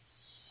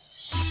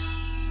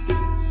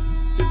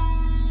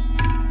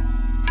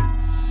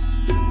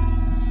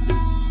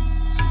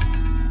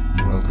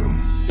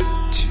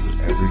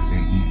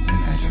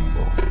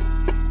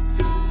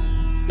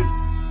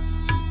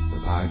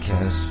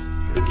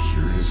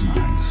people's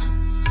minds.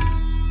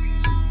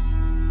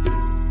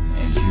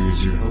 And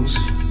here's your host,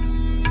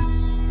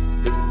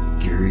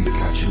 Gary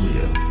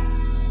Cacciolio.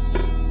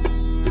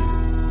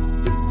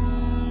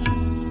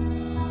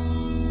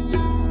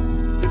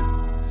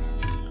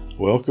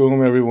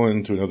 Welcome,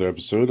 everyone, to another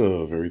episode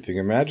of Everything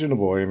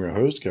Imaginable. I am your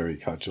host, Gary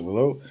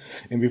Cacciolillo.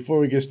 And before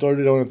we get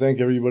started, I want to thank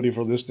everybody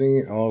for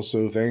listening.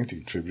 Also thank the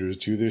contributors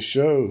to this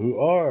show, who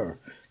are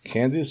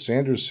Candace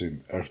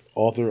Sanderson,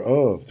 author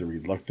of The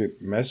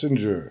Reluctant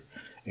Messenger,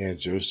 and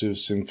Joseph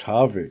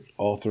Simkovic,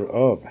 author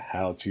of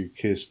How to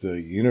Kiss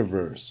the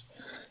Universe.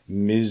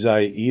 Ms.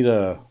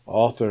 Aida,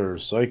 author,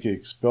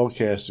 psychic,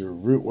 spellcaster,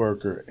 root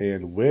worker,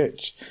 and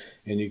witch.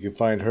 And you can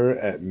find her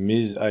at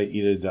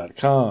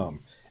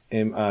MsAida.com.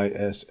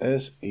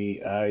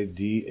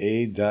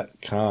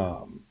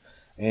 MISSAIDA.com.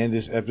 And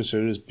this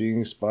episode is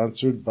being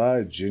sponsored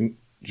by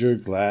Ginger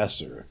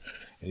Glasser.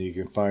 And you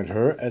can find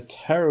her at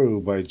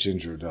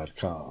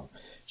tarotbyginger.com.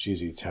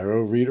 She's a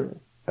tarot reader,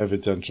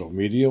 evidential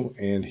medium,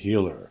 and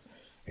healer.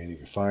 And you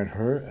can find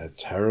her at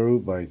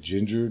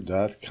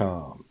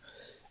tarotbyginger.com.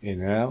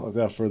 And now,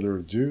 without further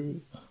ado,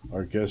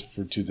 our guest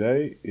for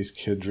today is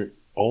Kaedrich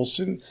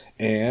Olsen,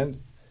 and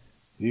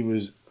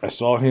I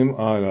saw him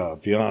on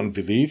Beyond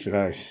Belief, and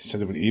I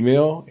sent him an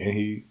email, and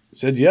he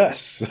said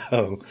yes.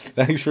 So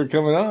thanks for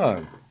coming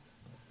on.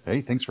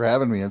 Hey, thanks for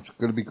having me. It's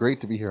going to be great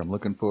to be here. I'm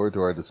looking forward to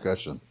our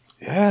discussion.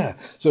 Yeah.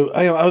 So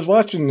I was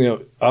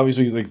watching,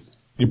 obviously, like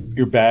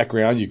your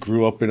background. You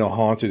grew up in a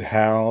haunted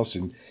house,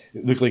 and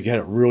it looked like you had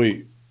a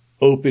really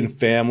open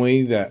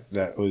family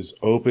that was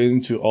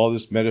open to all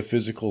this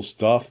metaphysical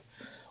stuff.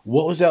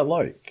 What was that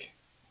like?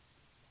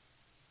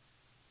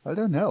 I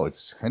don't know.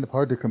 It's kind of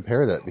hard to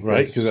compare that.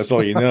 Right, because that's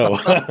all you know.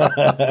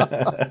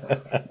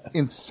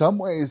 In some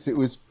ways, it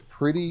was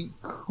pretty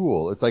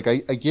cool. It's like I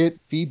get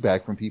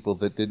feedback from people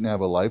that didn't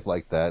have a life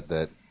like that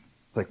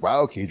it's like,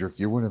 wow, Kaedrich,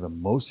 you're one of the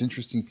most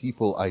interesting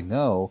people I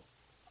know.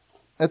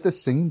 At the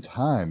same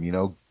time,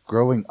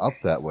 growing up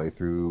that way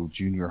through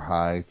junior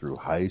high, through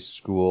high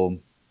school,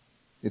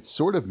 it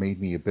sort of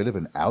made me a bit of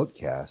an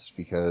outcast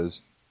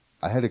because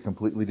I had a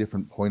completely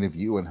different point of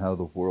view on how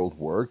the world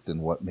worked,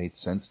 and what made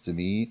sense to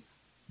me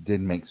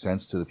didn't make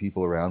sense to the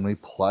people around me.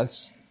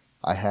 Plus,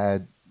 I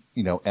had,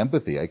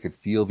 empathy. I could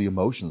feel the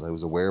emotions. I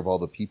was aware of all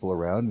the people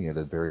around me at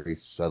a very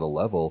subtle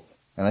level,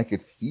 and I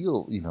could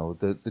feel,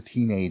 the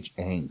teenage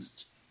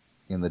angst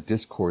and the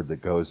discord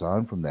that goes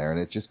on from there. And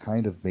it just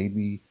kind of made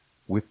me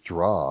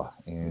withdraw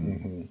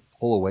and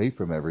pull away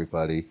from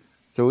everybody.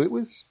 So it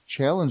was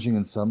challenging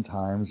and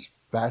sometimes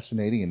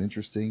fascinating and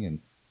interesting and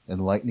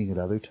enlightening at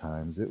other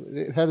times.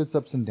 It had its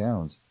ups and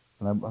downs.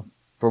 And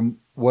from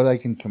what I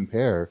can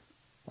compare,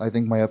 I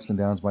think my ups and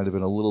downs might have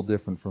been a little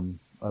different from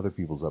other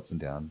people's ups and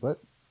downs, but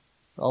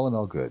all in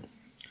all, good.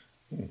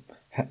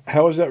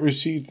 How was that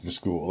received in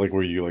school? Like,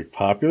 were you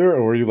popular,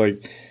 or were you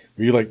like,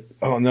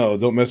 oh no,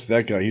 don't mess with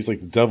that guy, he's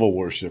like the devil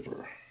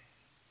worshiper?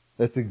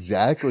 That's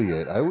exactly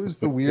it. I was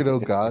the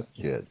weirdo goth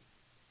kid.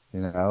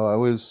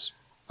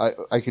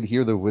 I could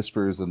hear the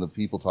whispers and the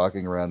people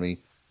talking around me,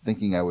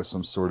 thinking I was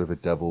some sort of a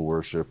devil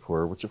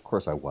worshiper, which of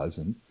course I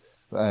wasn't.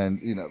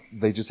 And,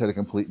 they just had a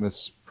complete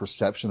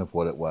misperception of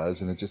what it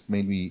was, and it just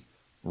made me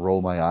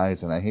roll my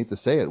eyes, and I hate to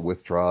say it,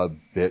 withdraw a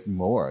bit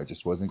more. I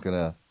just wasn't going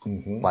to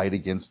fight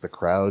against the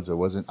crowds.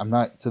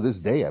 To this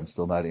day, I'm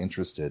still not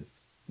interested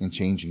in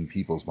changing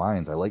people's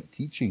minds. I like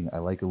teaching, I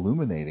like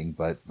illuminating,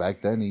 but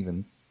back then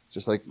even,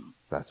 just like,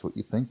 that's what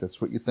you think,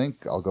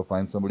 I'll go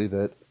find somebody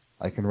that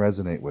I can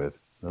resonate with.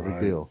 No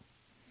big deal.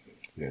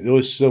 Yeah, there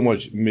was so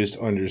much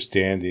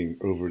misunderstanding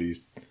over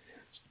these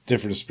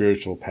different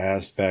spiritual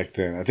paths back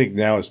then. I think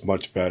now it's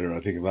much better.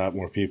 I think a lot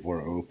more people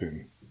are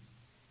open.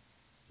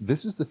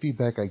 This is the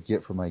feedback I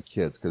get from my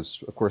kids,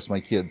 because, of course,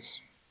 my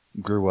kids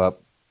grew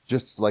up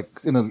just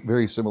like in a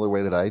very similar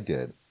way that I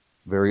did.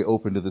 Very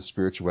open to the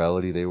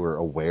spirituality. They were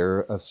aware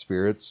of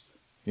spirits.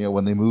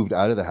 When they moved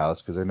out of the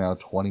house, because they're now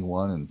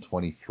 21 and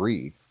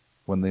 23,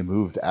 when they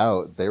moved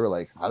out, they were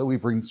like, how do we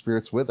bring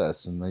spirits with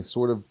us? And they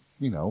sort of,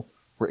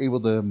 were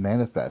able to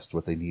manifest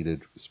what they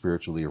needed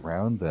spiritually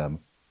around them.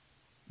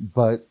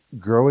 But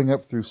growing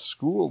up through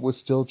school was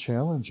still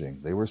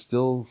challenging. They were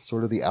still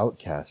sort of the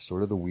outcasts,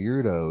 sort of the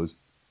weirdos,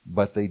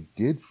 but they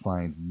did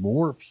find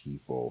more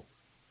people,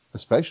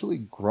 especially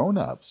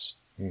grown-ups,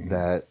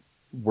 that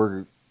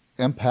were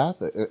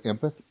empathic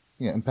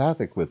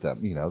with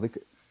them.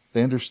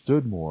 They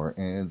understood more,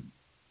 and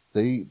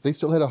they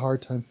still had a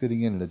hard time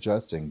fitting in and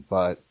adjusting,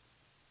 but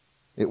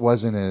it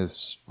wasn't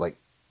as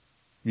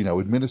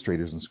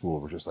administrators in school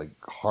were just like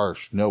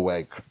harsh, no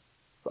way,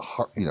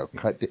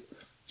 cut.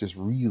 Just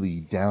really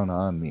down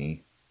on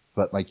me,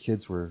 but my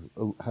kids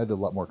had a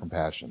lot more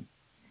compassion.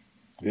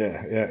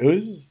 Yeah, it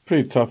was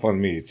pretty tough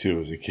on me too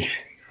as a kid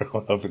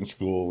growing up in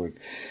school, and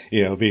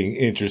being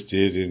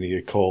interested in the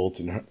occult,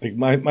 and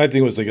my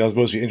thing was I was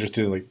mostly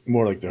interested in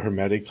more the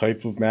Hermetic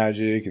type of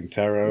magic and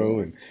tarot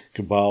and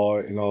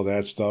Kabbalah and all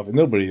that stuff, and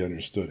nobody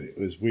understood it.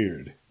 It was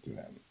weird to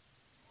them.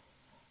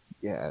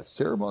 Yeah,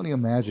 ceremonial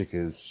magic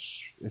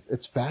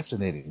it's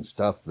fascinating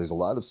stuff. There's a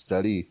lot of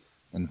study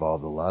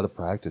involved a lot of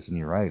practice. And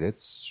you're right,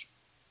 it's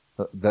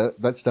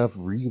that stuff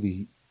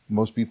really,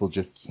 most people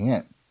just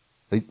can't.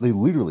 They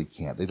literally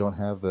can't. They don't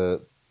have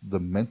the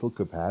mental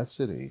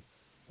capacity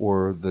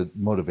or the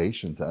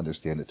motivation to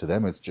understand it. To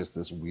them, it's just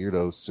this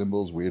weirdo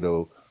symbols,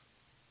 weirdo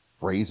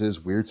phrases,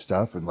 weird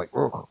stuff, and like,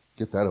 oh,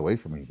 get that away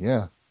from me.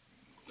 Yeah.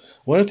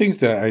 One of the things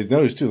that I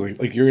noticed too,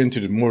 like you're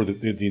into more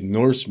the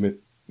Norse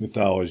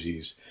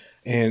mythologies,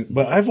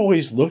 but I've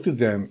always looked at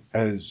them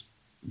as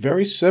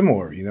very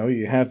similar. You know,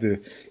 you have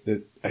the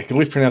I can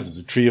always pronounce it,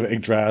 the tree of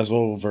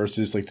Yggdrasil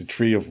versus like the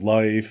tree of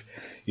life.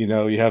 You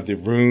know, you have the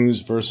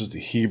runes versus the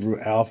Hebrew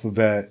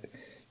alphabet.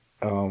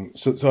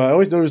 So I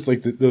always noticed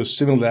like those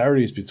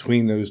similarities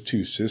between those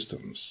two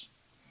systems.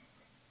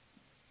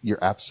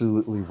 You're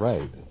absolutely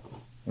right.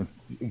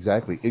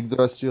 Exactly.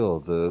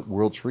 Yggdrasil, the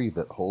world tree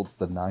that holds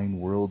the 9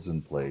 worlds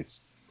in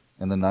place.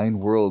 And the 9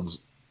 worlds,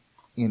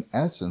 in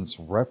essence,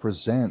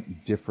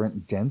 represent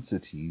different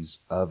densities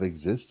of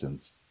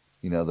existence.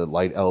 You know, the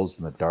light elves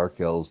and the dark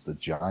elves, the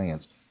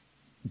giants.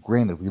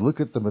 Granted, we look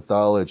at the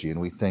mythology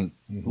and we think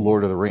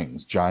Lord of the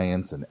Rings,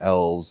 giants and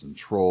elves and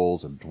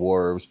trolls and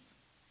dwarves.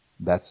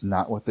 That's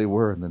not what they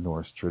were in the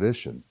Norse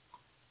tradition.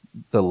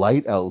 The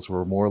light elves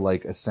were more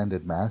like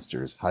ascended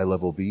masters,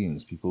 high-level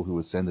beings, people who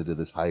ascended to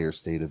this higher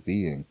state of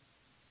being.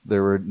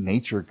 There were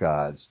nature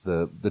gods.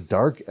 The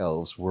dark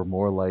elves were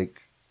more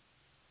like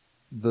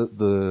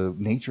the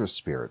nature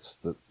spirits,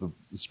 the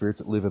spirits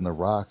that live in the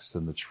rocks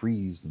and the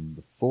trees and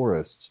the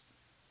forests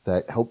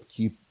that help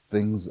keep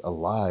things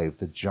alive.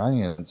 The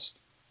giants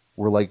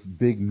were like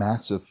big,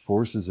 massive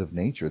forces of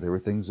nature. They were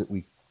things that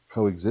we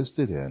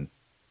coexisted in.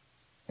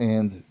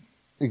 And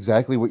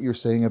exactly what you're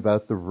saying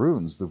about the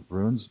runes,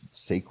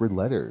 sacred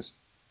letters.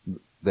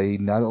 They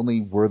not only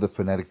were the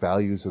phonetic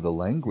values of the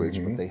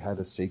language, but they had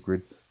a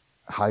sacred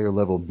higher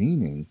level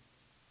meaning.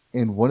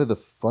 And one of the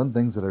fun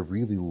things that I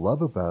really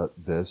love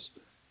about this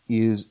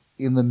is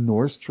in the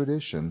Norse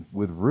tradition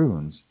with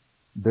runes,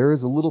 there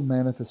is a little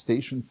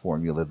manifestation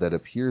formula that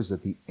appears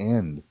at the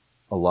end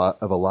a lot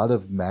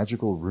of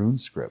magical rune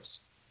scripts.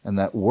 And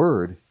that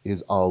word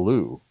is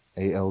Alu,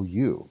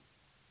 A-L-U.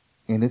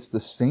 And it's the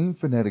same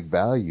phonetic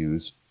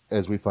values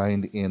as we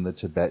find in the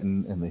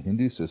Tibetan and the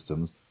Hindu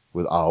systems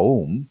with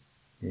Aum.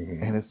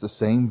 And it's the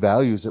same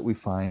values that we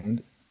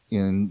find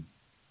in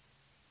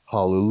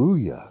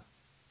Hallelujah.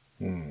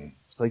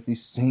 It's like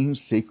these same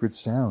sacred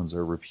sounds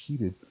are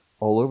repeated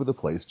all over the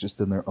place, just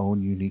in their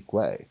own unique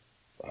way.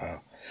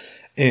 Wow.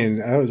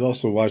 And I was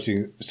also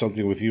watching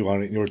something with you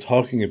on it, and you were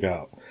talking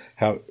about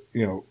how,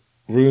 you know,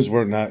 runes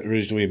were not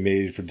originally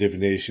made for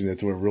divination, that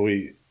they were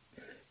really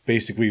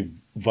basically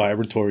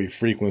vibratory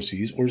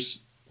frequencies or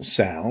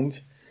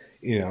sound,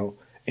 you know,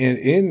 and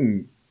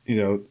in, you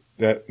know,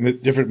 that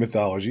different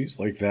mythologies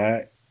like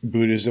that,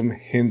 Buddhism,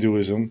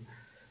 Hinduism,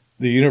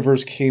 the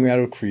universe came out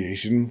of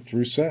creation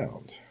through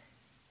sound.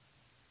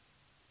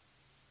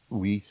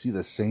 We see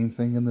the same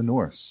thing in the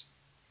Norse.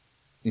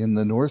 In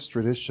the Norse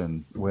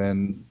tradition,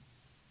 when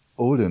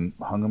Odin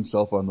hung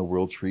himself on the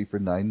world tree for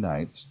 9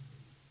 nights,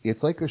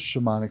 it's like a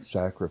shamanic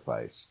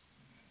sacrifice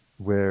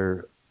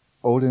where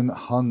Odin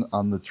hung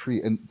on the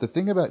tree. And the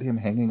thing about him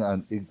hanging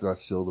on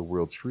Yggdrasil, the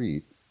world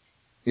tree,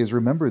 is,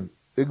 remember,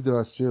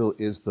 Yggdrasil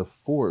is the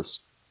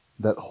force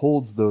that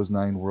holds those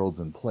 9 worlds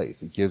in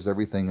place. It gives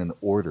everything an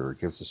order.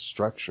 It gives a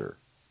structure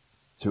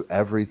to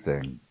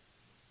everything.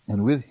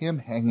 And with him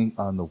hanging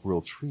on the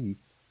world tree,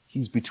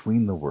 he's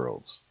between the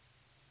worlds.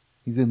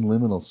 He's in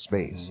liminal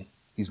space.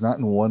 He's not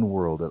in one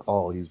world at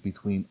all. He's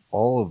between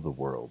all of the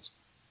worlds.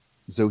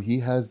 So he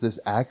has this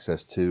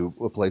access to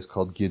a place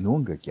called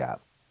Ginnunga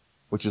Gap,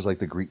 which is like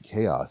the Greek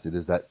chaos. It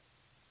is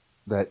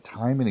that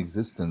time in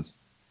existence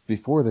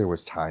before there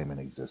was time in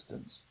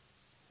existence.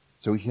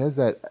 So he has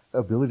that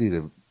ability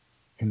to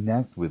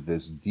connect with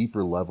this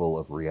deeper level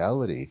of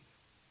reality.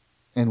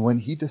 And when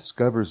he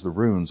discovers the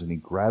runes and he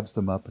grabs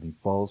them up and he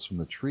falls from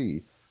the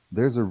tree,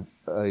 there's a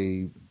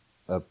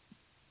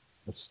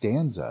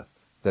stanza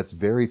that's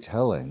very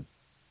telling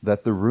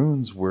that the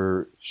runes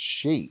were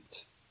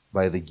shaped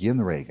by the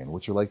Ginregen,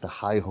 which are like the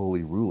high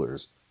holy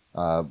rulers,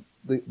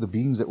 the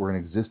beings that were in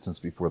existence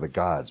before the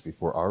gods,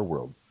 before our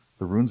world.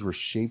 The runes were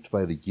shaped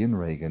by the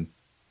Ginregen,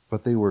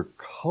 but they were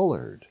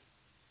colored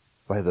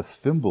by the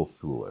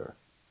Fimbulthulr.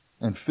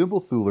 And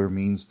Fimbulthulr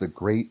means the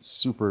great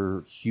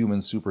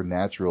superhuman,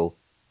 supernatural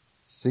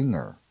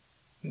singer.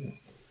 And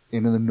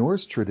in the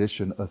Norse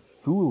tradition, a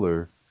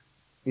Thulr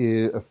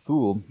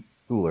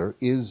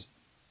is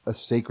a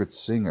sacred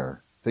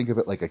singer. Think of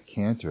it like a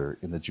cantor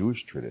in the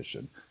Jewish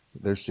tradition.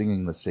 They're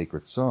singing the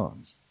sacred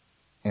songs.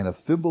 And a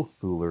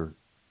Fimbulthulr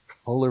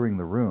coloring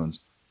the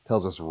runes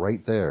tells us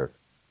right there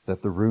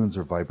that the runes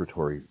are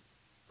vibratory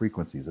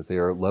frequencies, that they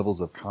are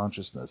levels of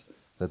consciousness,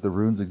 that the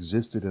runes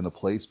existed in a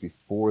place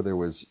before there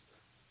was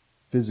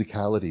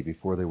physicality,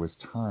 before there was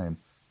time,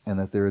 and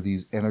that there are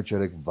these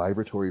energetic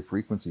vibratory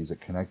frequencies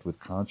that connect with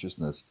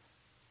consciousness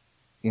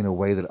in a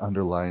way that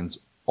underlines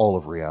all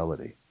of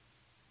reality.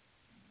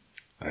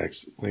 That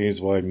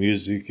explains why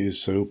music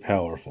is so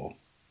powerful.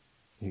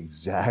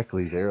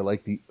 Exactly. They're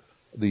like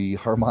the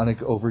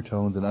harmonic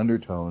overtones and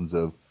undertones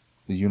of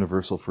the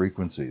universal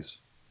frequencies.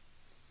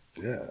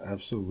 Yeah,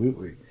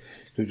 absolutely.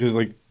 Because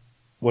like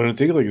when I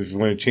think like if you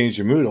want to change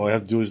your mood, all I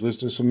have to do is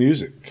listen to some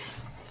music.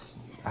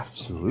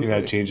 Absolutely. And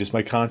that changes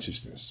my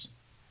consciousness.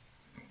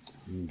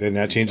 And then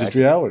that changes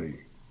Exactly. reality.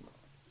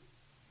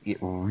 It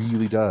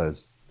really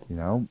does.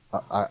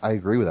 I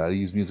agree with that. I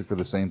use music for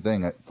the same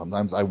thing.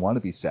 Sometimes I want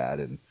to be sad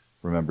and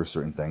remember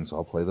certain things, so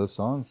I'll play those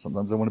songs.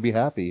 Sometimes I want to be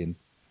happy and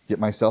get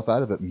myself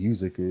out of it.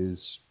 Music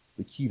is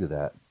the key to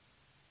that.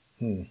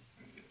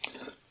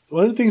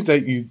 One of the things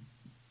that you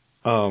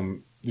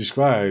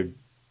described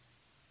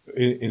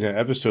in an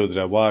episode that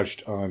I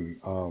watched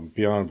on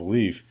Beyond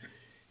Belief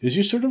is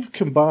you sort of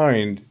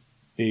combined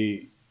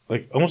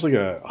almost like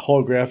a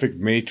holographic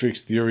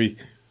matrix theory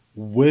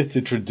with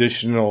the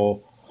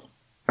traditional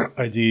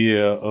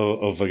idea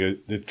of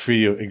like the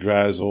tree of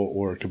Yggdrasil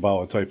or a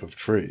Kabbalah type of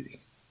tree.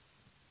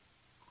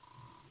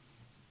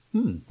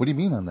 What do you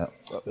mean on that?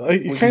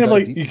 You kind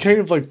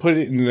of like put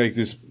it in like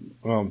this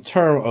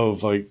term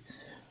of like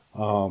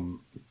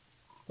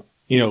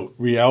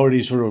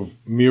reality sort of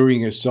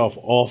mirroring itself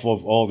off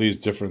of all these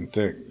different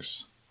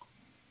things.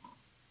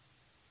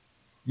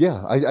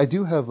 Yeah, I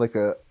do have like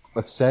a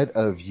set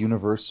of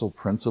universal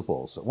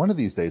principles. One of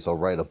these days I'll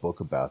write a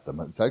book about them.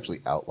 It's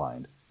actually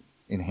outlined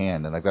in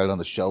hand, and I've got it on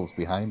the shelves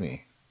behind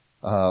me.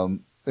 And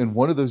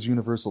one of those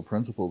universal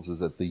principles is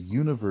that the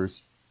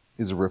universe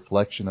is a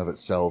reflection of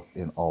itself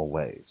in all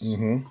ways.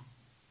 Mm-hmm.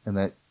 And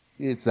that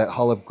it's that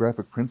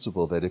holographic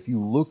principle that if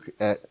you look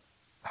at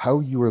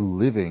how you are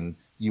living,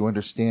 you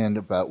understand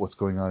about what's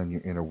going on in your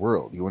inner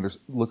world. You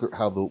look at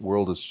how the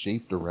world is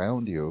shaped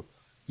around you.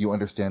 You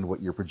understand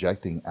what you're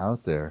projecting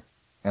out there.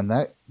 And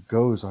that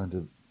goes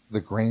onto the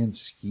grand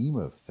scheme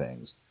of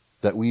things,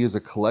 that we as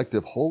a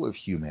collective whole of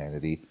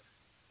humanity,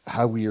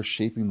 how we are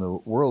shaping the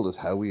world is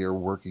how we are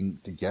working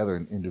together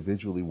and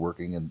individually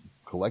working and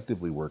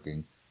collectively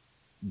working.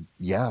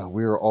 Yeah,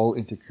 we are all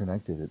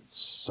interconnected at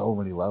so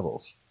many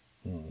levels.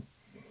 And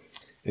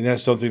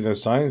that's something that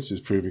science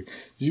is proving.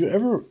 Did you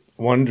ever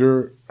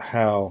wonder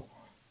how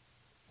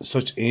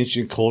such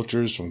ancient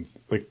cultures from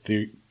like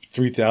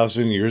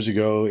 3,000 years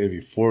ago and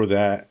before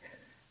that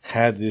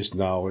had this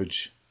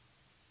knowledge?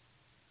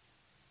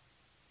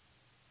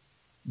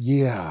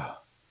 Yeah.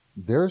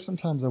 There are some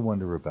times I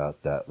wonder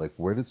about that. Like,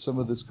 where did some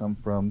of this come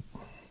from?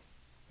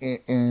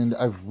 And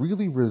I've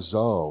really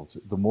resolved,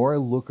 the more I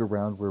look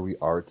around where we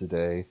are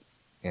today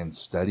and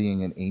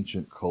studying in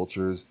ancient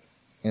cultures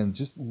and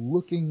just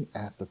looking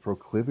at the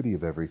proclivity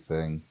of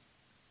everything,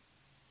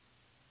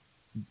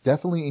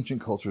 definitely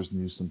ancient cultures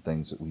knew some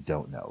things that we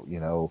don't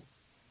know.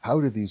 How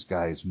did these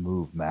guys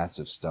move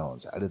massive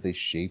stones? How did they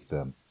shape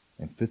them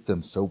and fit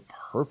them so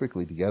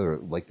perfectly together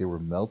like they were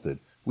melted?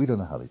 We don't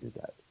know how they did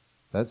that.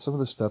 That's some of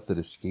the stuff that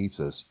escapes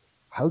us.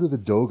 How do the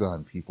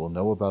Dogon people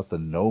know about the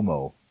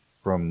Nomo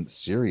from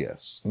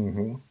Sirius?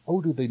 Mm-hmm.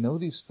 Oh, do they know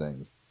these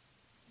things?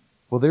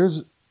 Well,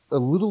 there's a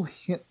little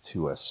hint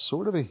to us,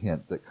 sort of a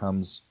hint that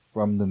comes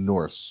from the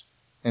Norse,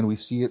 and we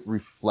see it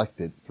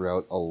reflected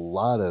throughout a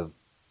lot of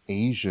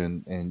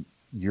Asian and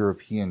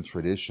European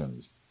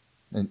traditions,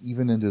 and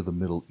even into the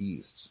Middle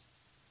East.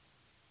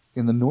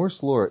 In the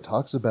Norse lore, it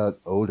talks about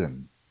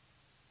Odin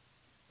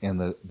and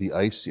the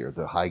Aesir,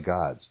 the high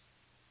gods,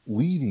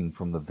 leading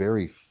from the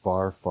very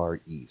far, far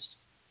east.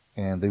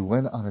 And they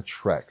went on a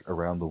trek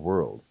around the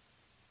world.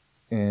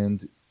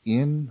 And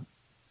in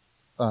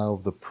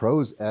the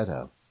Prose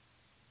Edda,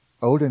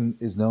 Odin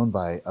is known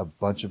by a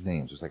bunch of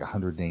names. There's like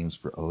 100 names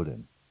for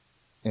Odin.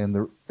 And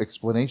the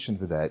explanation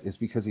for that is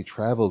because he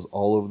travels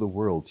all over the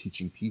world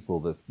teaching people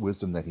the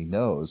wisdom that he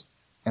knows,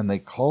 and they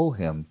call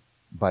him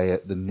by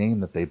the name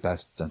that they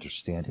best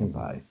understand him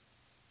by.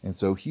 And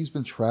so he's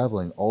been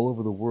traveling all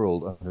over the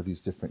world under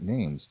these different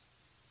names.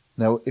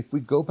 Now, if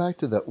we go back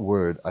to that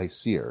word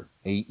Aesir,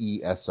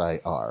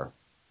 A-E-S-I-R,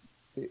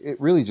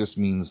 it really just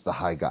means the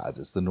high gods.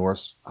 It's the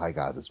Norse high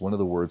gods. It's one of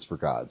the words for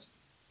gods.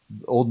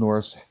 Old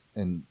Norse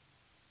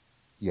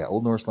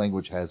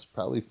language has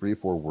probably 3 or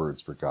 4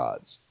 words for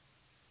gods.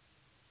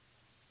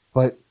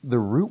 But the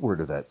root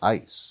word of that,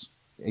 ice,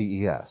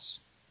 A-E-S,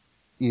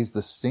 is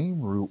the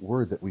same root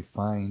word that we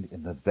find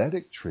in the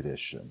Vedic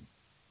tradition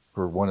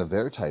for one of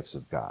their types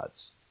of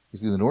gods. You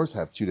see, the Norse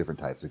have 2 different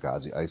types of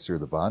gods, the Aesir,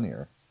 the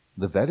Vanir.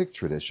 The Vedic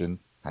tradition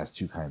has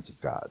 2 kinds of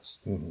gods,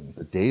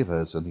 the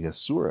Devas and the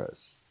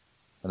Asuras.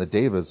 And the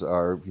Devas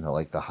are,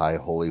 like the high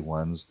holy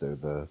ones.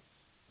 They're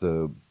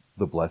the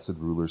blessed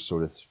rulers, so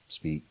to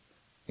speak.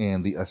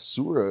 And the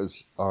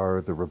Asuras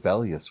are the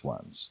rebellious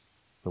ones,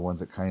 the ones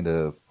that kind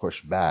of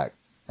push back.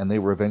 And they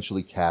were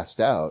eventually cast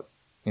out.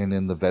 And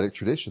in the Vedic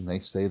tradition, they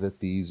say that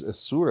these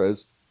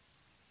Asuras,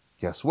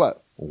 guess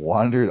what?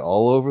 Wandered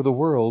all over the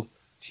world,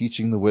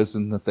 teaching the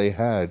wisdom that they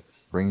had,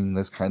 bringing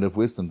this kind of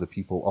wisdom to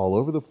people all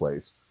over the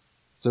place.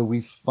 So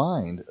we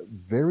find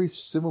very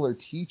similar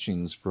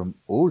teachings from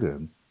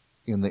Odin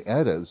in the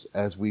Eddas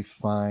as we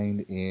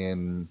find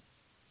in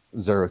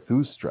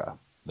Zarathustra,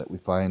 that we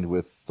find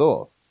with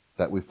Thoth,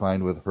 that we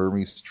find with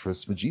Hermes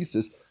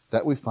Trismegistus,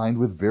 that we find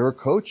with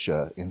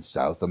Viracocha in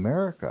South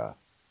America.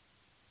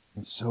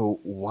 And so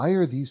why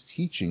are these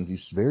teachings,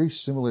 these very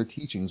similar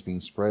teachings, being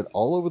spread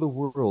all over the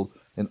world,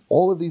 and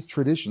all of these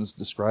traditions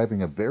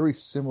describing a very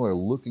similar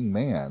looking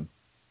man?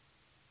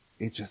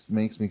 It just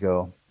makes me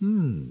go,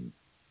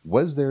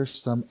 was there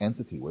some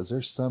entity, was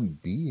there some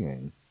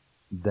being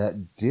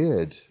that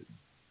did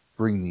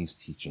bring these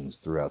teachings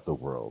throughout the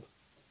world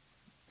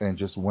and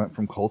just went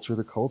from culture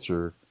to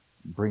culture,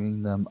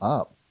 bringing them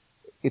up?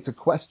 It's a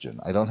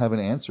question. I don't have an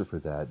answer for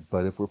that,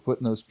 but if we're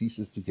putting those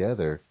pieces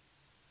together,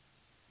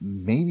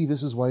 maybe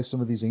this is why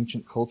some of these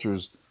ancient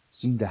cultures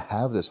seem to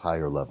have this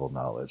higher level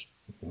knowledge,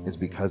 is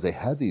because they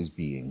had these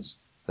beings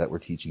that were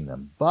teaching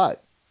them.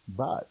 But,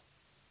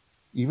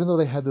 even though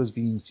they had those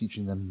beings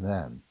teaching them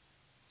then,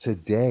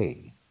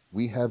 today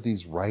we have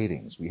these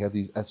writings, we have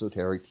these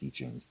esoteric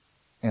teachings,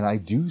 and I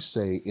do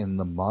say in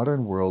the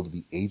modern world,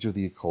 the age of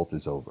the occult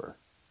is over.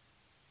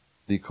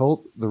 The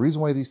occult, the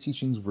reason why these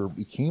teachings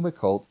became a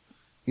cult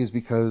is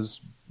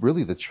because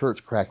really the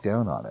church cracked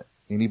down on it.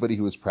 Anybody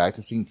who was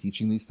practicing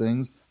teaching these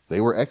things, they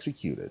were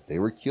executed. They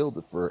were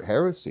killed for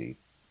heresy.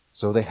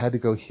 So they had to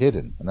go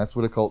hidden. And that's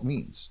what a cult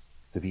means,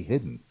 to be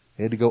hidden.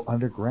 They had to go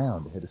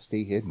underground. They had to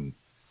stay hidden.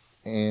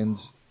 And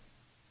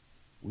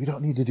we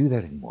don't need to do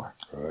that anymore.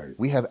 Right.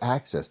 We have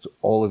access to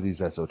all of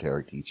these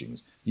esoteric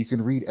teachings. You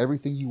can read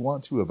everything you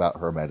want to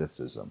about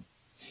Hermeticism.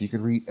 You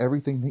can read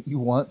everything that you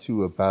want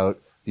to about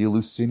the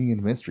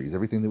Eleusinian mysteries,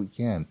 everything that we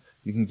can.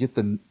 You can get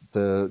the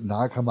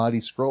Nag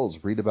Hammadi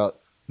scrolls, read about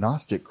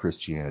Gnostic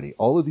Christianity.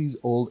 All of these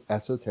old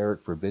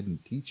esoteric forbidden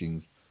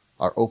teachings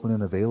are open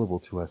and available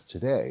to us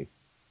today,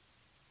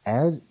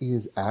 as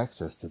is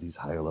access to these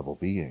higher level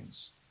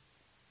beings.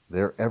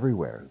 They're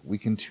everywhere. We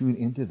can tune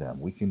into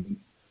them. We can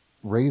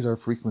raise our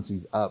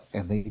frequencies up,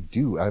 and they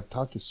do. I've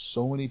talked to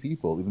so many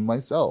people, even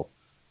myself,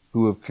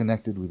 who have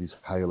connected with these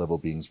higher level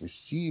beings,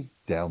 received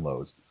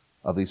downloads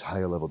of these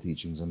higher level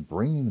teachings and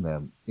bringing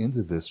them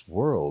into this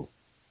world.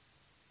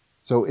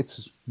 So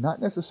it's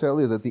not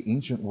necessarily that the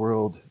ancient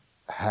world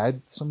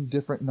had some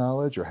different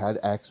knowledge or had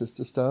access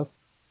to stuff.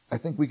 I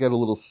think we got a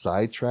little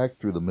sidetracked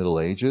through the Middle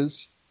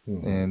Ages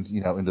and,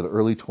 into the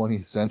early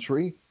 20th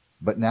century.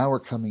 But now we're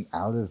coming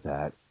out of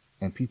that,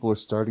 and people are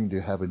starting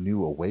to have a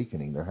new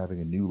awakening. They're having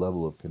a new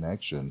level of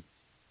connection,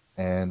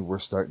 and we're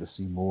starting to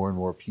see more and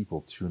more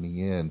people tuning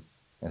in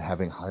and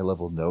having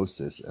high-level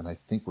gnosis. And I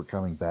think we're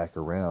coming back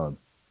around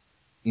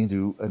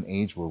into an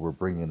age where we're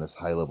bringing this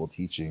high-level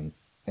teaching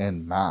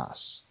en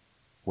masse,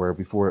 where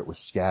before it was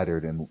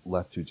scattered and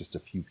left to just a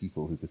few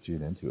people who could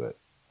tune into it.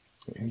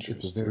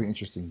 It's a very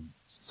interesting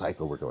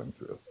cycle we're going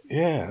through.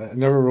 Yeah, I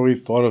never really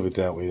thought of it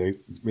that way. Like,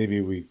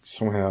 maybe we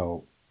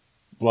somehow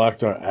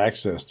blocked our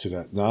access to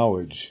that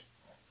knowledge,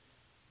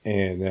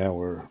 and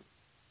now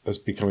it's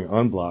becoming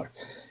unblocked.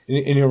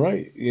 And you're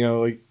right.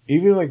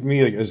 Even like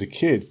me, like as a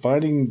kid,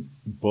 finding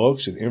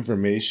books and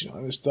information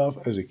on this stuff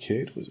as a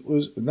kid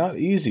was not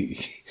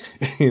easy.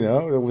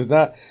 It was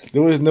not.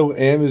 There was no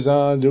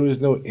Amazon. There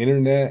was no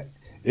internet.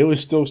 It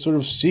was still sort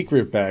of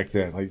secret back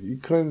then. Like you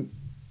couldn't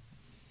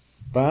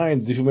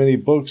find too many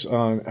books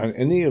on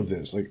any of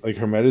this, like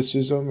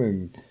Hermeticism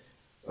and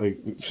like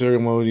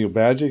ceremonial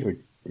magic,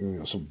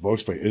 like some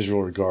books by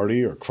Israel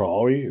Regardie or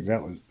Crawley, and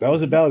that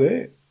was about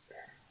it.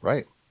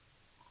 Right.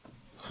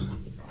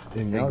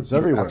 And now it's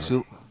everywhere.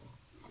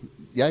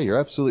 You're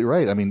absolutely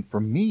right. I mean, for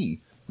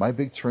me, my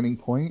big turning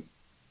point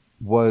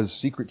was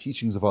Secret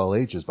Teachings of All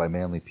Ages by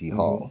Manly P.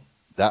 Hall.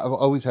 That I've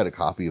always had a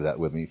copy of that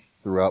with me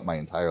throughout my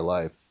entire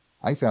life.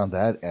 I found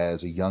that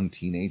as a young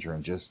teenager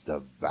and just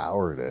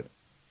devoured it.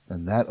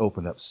 And that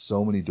opened up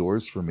so many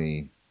doors for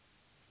me.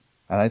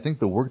 And I think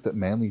the work that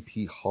Manly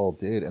P. Hall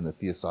did and the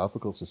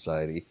Theosophical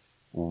Society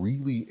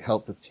really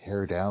helped to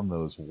tear down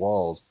those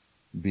walls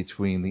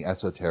between the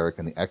esoteric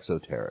and the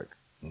exoteric.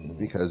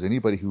 Because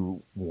anybody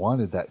who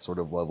wanted that sort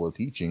of level of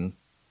teaching,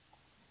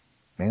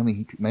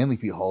 Manly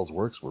P. Hall's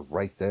works were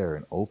right there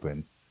and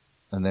open.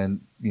 And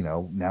then,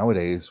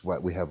 nowadays,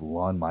 we have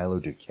Lon Milo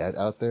Duquette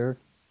out there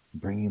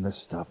bringing this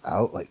stuff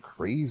out like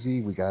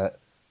crazy. We got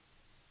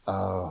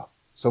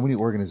so many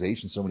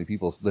organizations, so many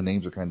people. The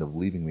names are kind of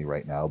leaving me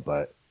right now,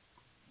 but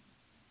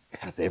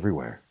it's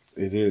everywhere.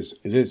 It is.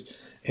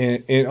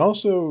 And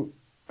also,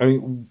 I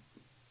mean,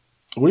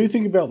 what do you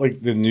think about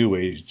like the New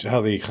Age?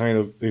 How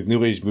the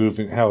New Age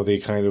movement, how they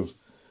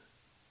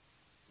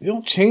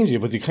don't change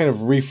it, but they kind of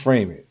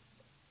reframe it.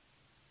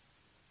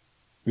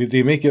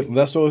 They make it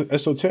less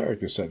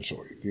esoteric,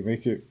 essentially. They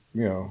make it,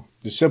 to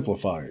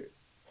simplify it.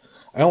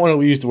 I don't want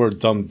to use the word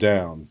dumbed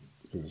down,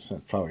 because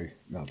that's probably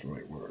not the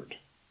right word.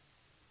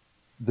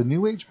 The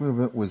New Age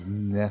movement was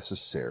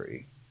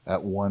necessary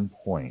at one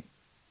point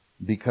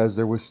because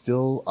there was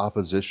still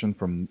opposition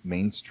from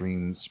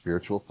mainstream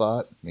spiritual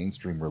thought,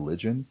 mainstream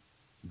religion,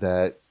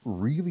 that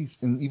really,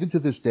 and even to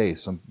this day,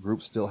 some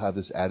groups still have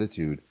this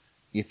attitude: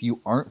 if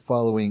you aren't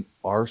following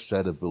our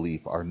set of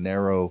belief, our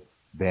narrow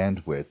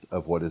bandwidth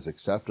of what is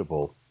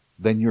acceptable,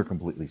 then you're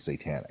completely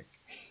satanic.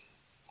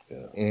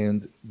 Yeah.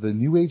 And the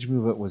New Age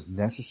movement was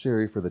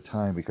necessary for the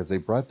time because they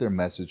brought their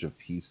message of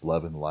peace,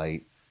 love, and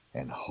light,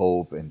 and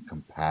hope, and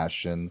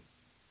compassion,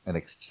 and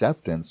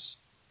acceptance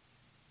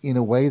in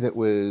a way that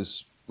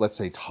was, let's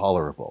say,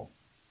 tolerable,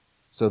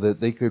 so that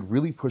they could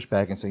really push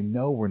back and say,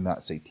 no, we're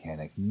not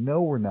satanic.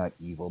 No, we're not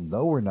evil.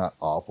 No, we're not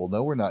awful.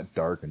 No, we're not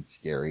dark and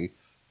scary.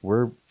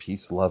 We're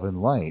peace, love,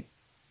 and light.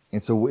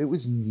 And so it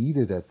was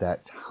needed at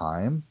that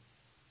time,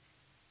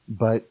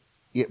 but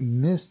it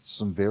missed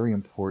some very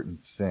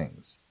important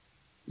things.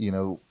 You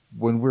know,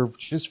 when we're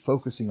just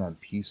focusing on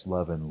peace,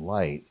 love, and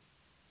light,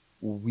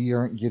 we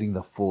aren't getting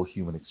the full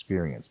human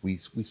experience. We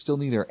still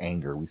need our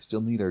anger. We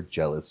still need our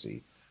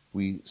jealousy.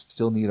 We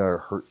still need our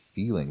hurt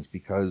feelings,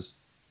 because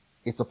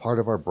it's a part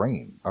of our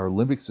brain. Our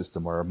limbic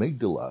system, our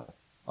amygdala,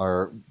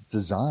 are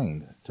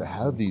designed to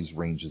have these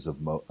ranges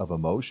of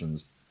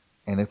emotions.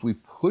 And if we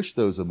push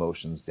those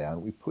emotions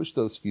down, we push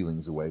those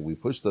feelings away, we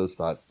push those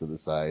thoughts to the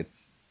side,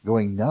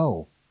 going,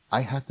 no,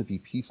 I have to be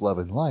peace, love,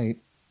 and light,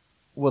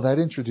 well, that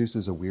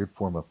introduces a weird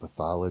form of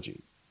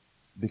pathology.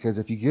 Because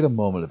if you get a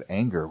moment of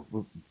anger,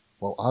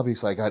 well,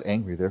 obviously I got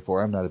angry,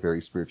 therefore I'm not a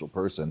very spiritual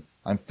person.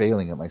 I'm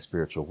failing at my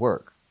spiritual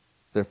work.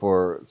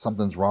 Therefore,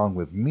 something's wrong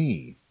with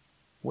me.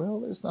 Well,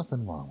 there's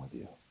nothing wrong with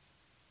you.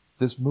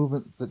 This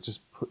movement that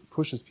just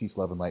pushes peace,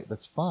 love, and light,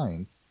 that's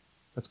fine.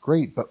 That's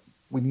great, but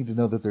we need to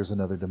know that there's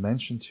another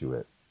dimension to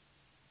it.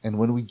 And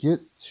when we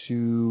get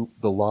to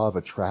the law of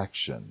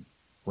attraction,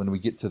 when we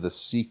get to The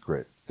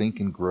Secret, Think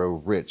and Grow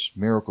Rich,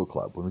 Miracle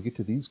Club, when we get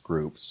to these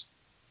groups,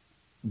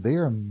 they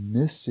are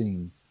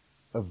missing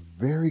a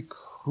very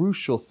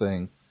crucial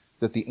thing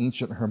that the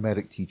ancient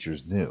Hermetic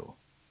teachers knew.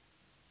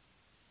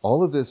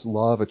 All of this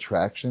law of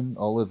attraction,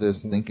 all of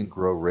this Think and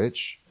Grow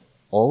Rich,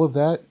 all of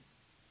that,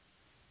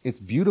 it's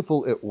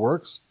beautiful, it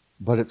works,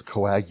 but it's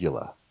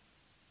coagula.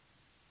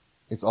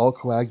 It's all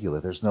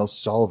coagula. There's no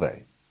solve.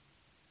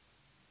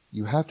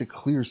 You have to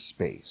clear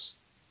space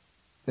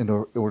in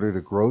order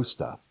to grow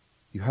stuff.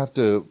 You have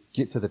to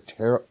get to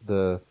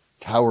the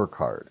tower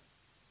card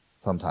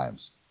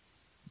sometimes.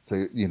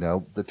 To,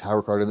 the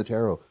tower card in the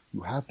tarot.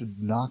 You have to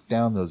knock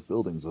down those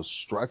buildings, those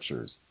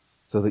structures,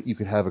 so that you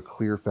could have a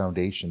clear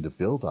foundation to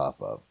build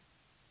off of.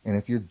 And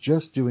if you're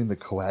just doing the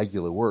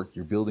coagula work,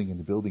 you're building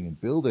and building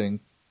and building,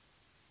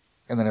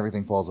 and then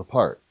everything falls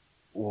apart.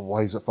 Well,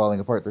 why is it falling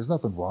apart? There's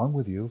nothing wrong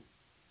with you.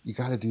 You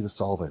got to do the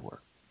solve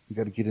work. You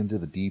got to get into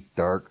the deep,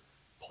 dark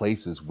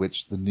places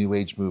which the New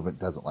Age movement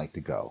doesn't like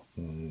to go.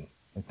 Mm-hmm.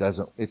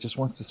 It just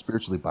wants to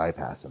spiritually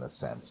bypass, in a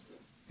sense.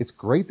 It's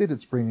great that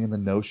it's bringing the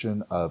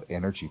notion of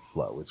energy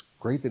flow. It's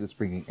great that it's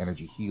bringing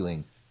energy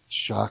healing,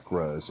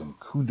 chakras, and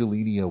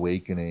kundalini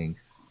awakening,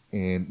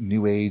 and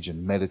New Age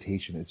and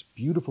meditation. It's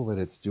beautiful that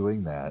it's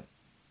doing that.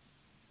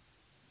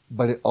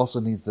 But it also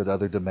needs that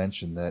other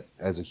dimension that,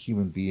 as a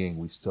human being,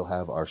 we still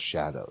have our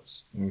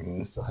shadows. Mm-hmm.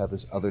 We still have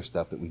this other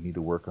stuff that we need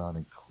to work on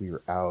and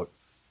clear out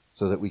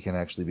so that we can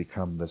actually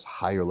become this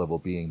higher level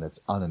being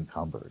that's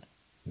unencumbered.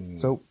 Mm-hmm.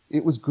 So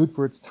it was good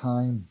for its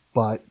time,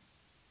 but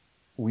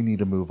we need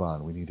to move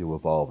on. We need to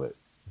evolve it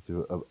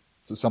to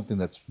something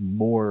that's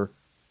more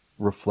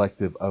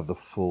reflective of the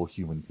full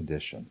human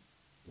condition.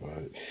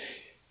 Right.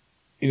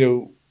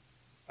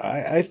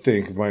 I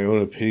think my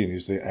own opinion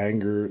is the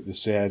anger, the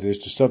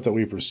sadness, the stuff that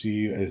we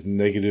perceive as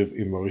negative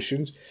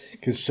emotions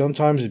can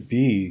sometimes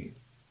be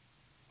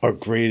our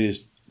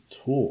greatest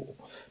tool.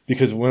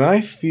 Because when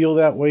I feel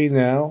that way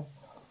now,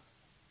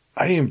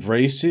 I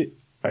embrace it,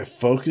 I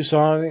focus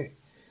on it,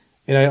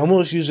 and I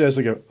almost use it as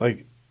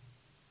like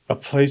a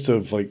place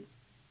of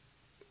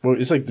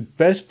it's like the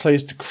best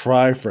place to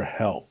cry for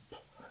help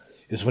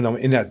is when I'm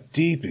in that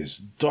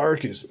deepest,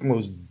 darkest,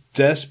 most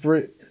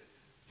desperate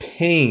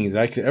pain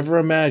that I could ever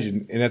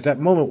imagine. And at that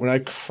moment when I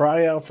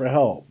cry out for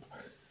help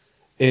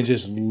and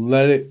just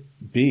let it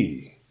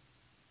be,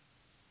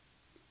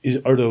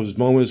 are those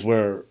moments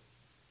where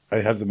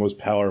I have the most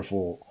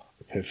powerful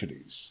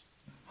epiphanies.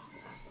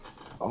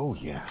 Oh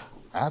yeah,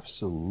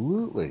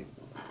 absolutely.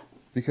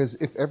 Because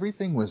if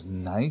everything was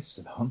nice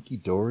and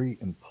hunky-dory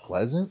and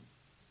pleasant,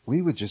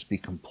 we would just be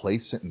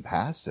complacent and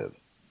passive.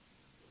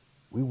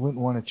 We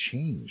wouldn't want to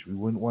change. We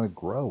wouldn't want to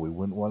grow. We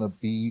wouldn't want to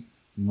be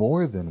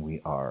more than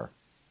we are.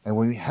 And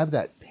when we have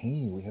that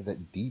pain, we have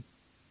that deep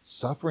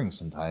suffering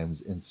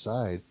sometimes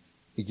inside,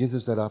 it gives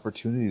us that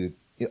opportunity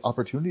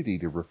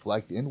to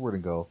reflect inward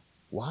and go,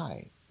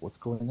 why? What's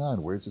going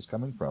on? Where's this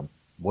coming from?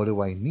 What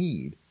do I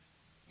need?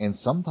 And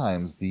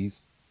sometimes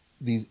these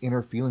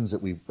inner feelings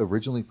that we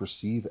originally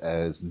perceive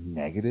as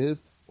negative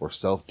or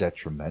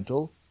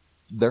self-detrimental,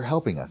 they're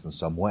helping us in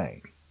some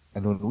way.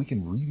 And when we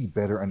can really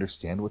better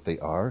understand what they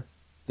are,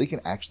 they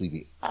can actually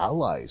be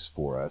allies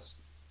for us,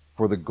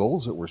 for the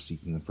goals that we're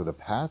seeking, for the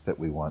path that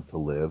we want to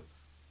live.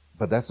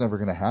 But that's never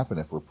going to happen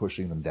if we're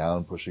pushing them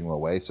down, pushing them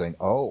away, saying,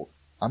 oh,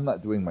 I'm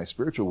not doing my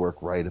spiritual work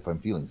right if I'm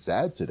feeling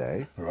sad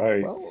today.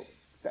 Right. Well,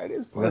 that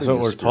is part that's of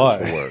what your we're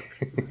taught. Work.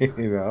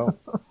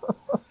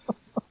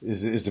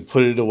 Is to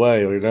put it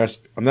away.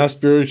 I'm not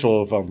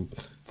spiritual if I'm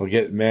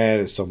getting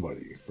mad at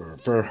somebody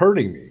for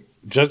hurting me.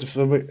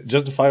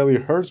 Justifiably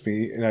hurts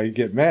me, and I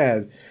get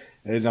mad,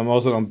 and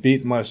I'm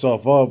beating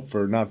myself up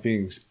for not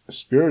being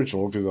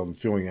spiritual because I'm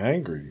feeling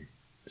angry.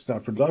 It's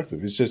not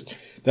productive. It's just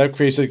that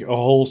creates a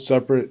whole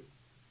separate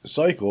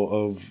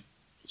cycle of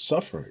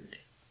suffering.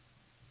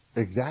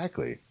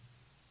 Exactly.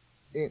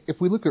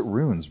 If we look at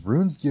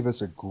runes give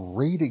us a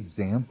great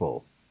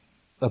example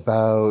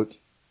about,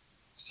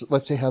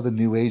 let's say, how the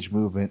New Age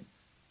movement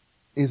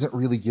isn't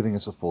really giving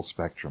us a full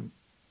spectrum.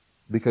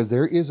 Because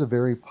there is a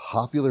very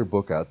popular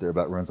book out there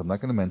about runes. I'm not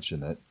going to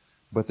mention it,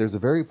 but there's a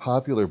very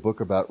popular book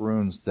about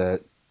runes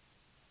that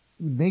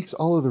makes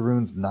all of the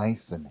runes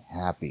nice and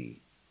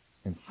happy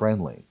and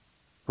friendly.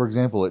 For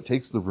example, it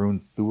takes the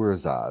rune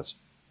Thurazaz,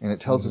 and it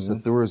tells us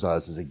that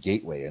Thurazaz is a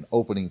gateway, an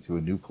opening to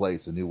a new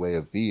place, a new way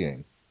of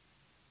being.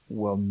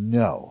 Well,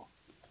 no.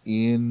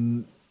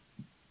 In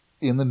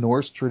the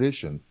Norse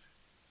tradition,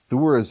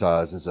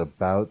 Thurazaz is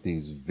about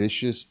these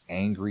vicious,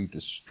 angry,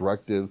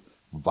 destructive,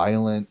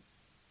 violent,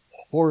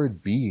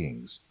 horrid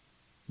beings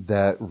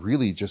that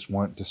really just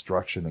want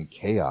destruction and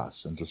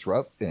chaos and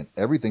disruption,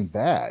 everything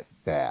bad.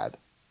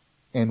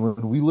 And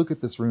when we look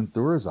at this rune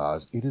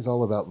Thurazaz, it is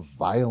all about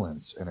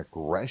violence and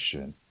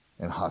aggression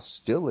and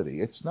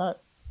hostility. It's not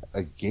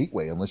a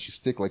gateway unless you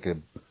stick like a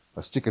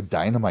stick of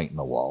dynamite in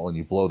the wall and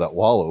you blow that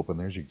wall open,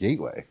 there's your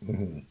gateway.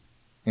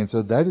 And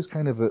so that is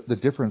kind of the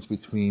difference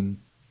between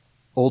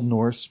Old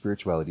Norse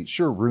spirituality.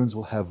 Sure, runes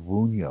will have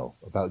Wunyo,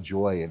 about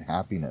joy and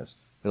happiness.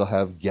 It'll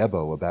have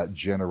Gebo, about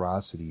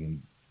generosity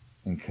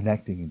and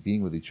connecting and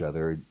being with each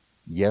other.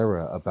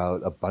 Yera,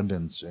 about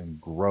abundance and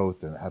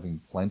growth and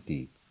having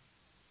plenty.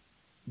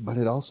 But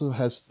it also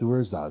has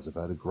Thurazaz,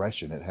 about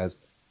aggression. It has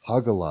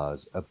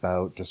Hagalaz,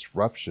 about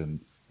disruption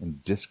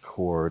and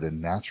discord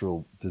and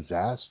natural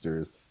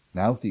disasters.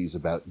 Nauthi's,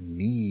 about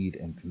need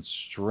and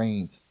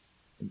constraint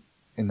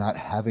and not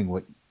having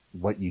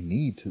what you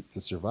need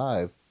to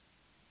survive.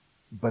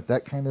 But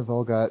that kind of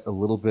all got a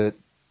little bit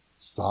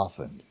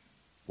softened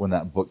when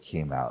that book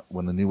came out,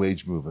 when the New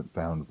Age movement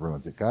found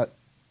runes. It got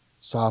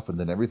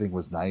softened and everything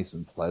was nice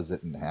and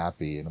pleasant and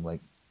happy. And I'm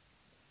like,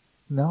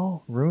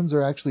 no, runes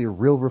are actually a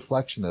real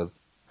reflection of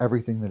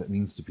everything that it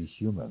means to be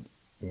human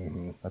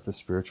at the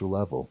spiritual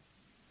level.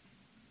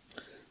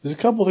 There's a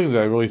couple things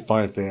that I really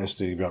find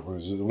fascinating about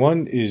runes.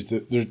 One is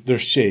that their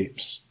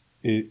shapes.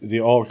 They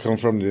all come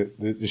from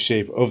the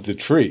shape of the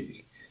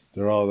tree.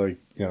 They're all like,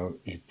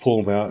 you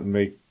pull them out and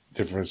make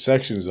different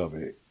sections of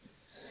it.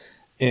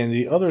 And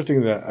the other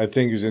thing that I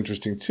think is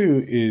interesting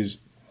too is,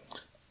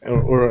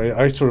 or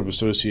I sort of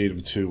associate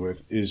them too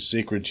with, is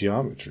sacred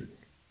geometry.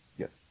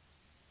 Yes.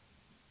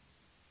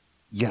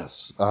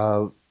 Yes.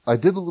 I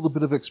did a little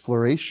bit of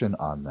exploration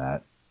on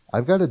that.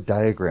 I've got a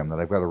diagram that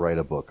I've got to write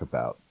a book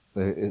about.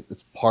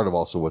 It's part of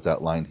also what's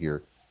outlined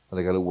here that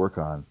I got to work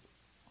on.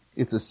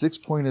 It's a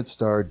 6-pointed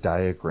star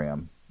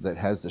diagram that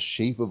has the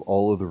shape of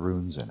all of the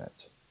runes in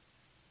it,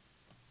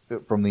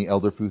 from the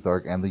Elder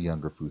Futhark and the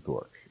Younger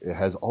Futhark. It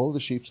has all of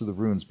the shapes of the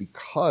runes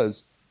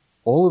because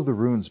all of the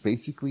runes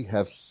basically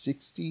have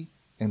 60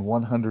 and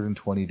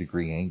 120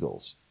 degree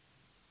angles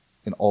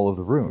in all of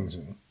the runes.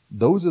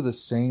 Those are the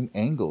same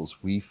angles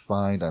we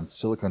find on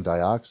silicon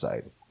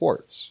dioxide,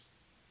 quartz.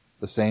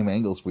 The same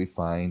angles we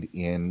find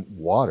in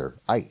water,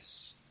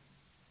 ice.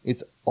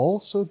 It's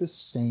also the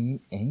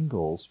same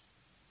angles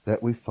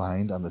that we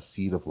find on the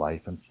seed of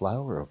life and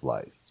flower of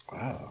life.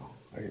 Wow.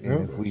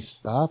 And if we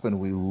stop and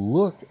we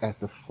look at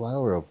the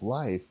flower of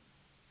life,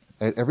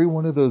 at every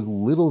one of those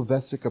little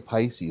Vesica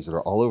Pisces that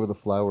are all over the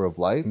flower of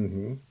life,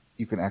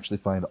 you can actually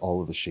find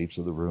all of the shapes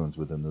of the runes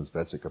within those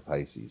Vesica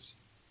Pisces.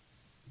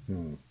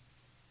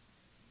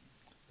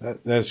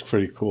 That's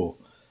pretty cool.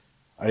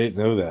 I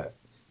didn't know that.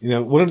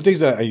 One of the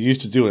things that I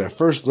used to do when I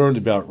first learned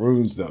about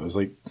runes, though, is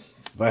like,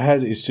 if I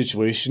had a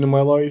situation in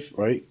my life,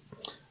 right,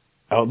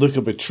 I would look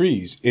up at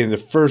trees, and the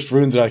first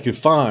rune that I could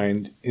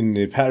find in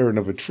the pattern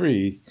of a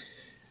tree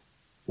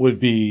would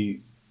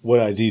be what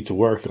I need to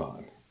work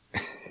on.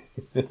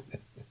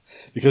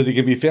 Because it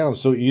can be found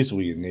so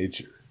easily in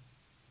nature.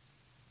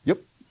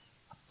 Yep.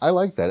 I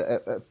like that.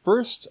 At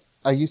first,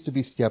 I used to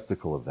be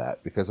skeptical of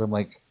that because I'm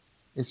like,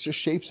 it's just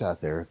shapes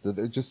out there.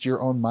 They're just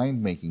your own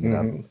mind making it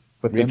up.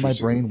 But then my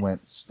brain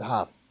went,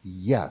 stop.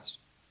 Yes,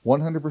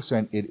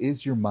 100% it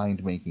is your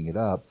mind making it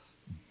up,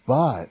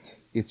 but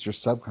it's your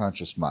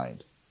subconscious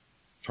mind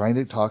trying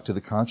to talk to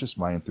the conscious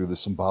mind through the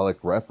symbolic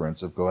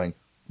reference of going,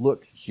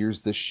 look,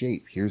 here's this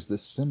shape, here's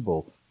this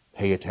symbol,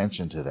 pay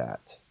attention to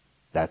that.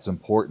 That's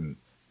important.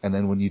 And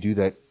then when you do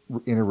that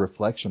inner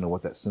reflection of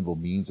what that symbol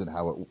means and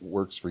how it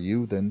works for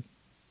you, then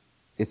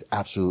it's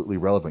absolutely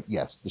relevant.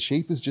 Yes, the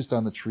shape is just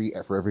on the tree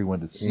for everyone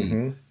to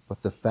see,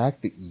 but the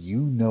fact that you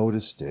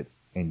noticed it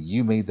and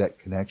you made that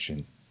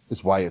connection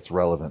is why it's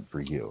relevant for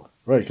you.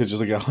 Right, because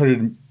there's like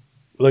 100,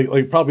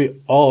 like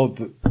probably all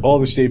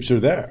the shapes are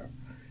there,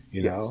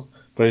 you know?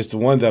 But it's the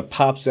one that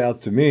pops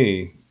out to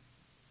me.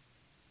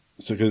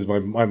 So because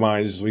my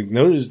mind is like,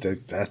 notice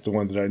that's the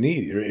one that I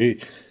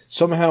need.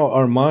 Somehow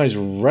our minds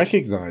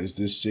recognize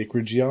this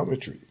sacred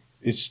geometry.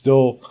 It's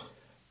still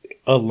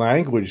a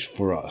language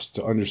for us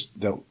to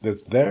understand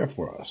that's there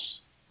for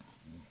us.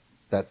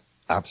 That's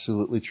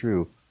absolutely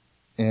true.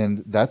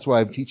 And that's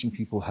why I'm teaching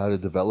people how to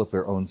develop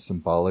their own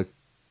symbolic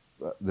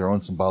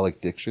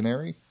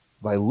dictionary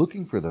by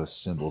looking for those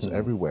symbols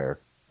everywhere.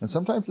 And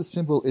sometimes the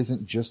symbol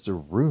isn't just a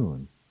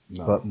rune,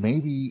 but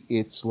maybe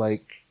it's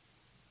like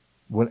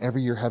whenever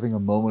you're having a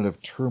moment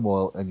of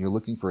turmoil and you're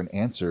looking for an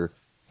answer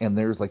and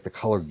there's like the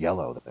color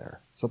yellow there.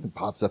 Something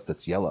pops up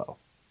that's yellow.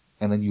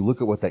 And then you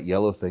look at what that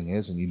yellow thing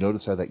is and you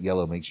notice how that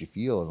yellow makes you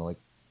feel. And like,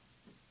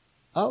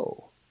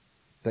 oh,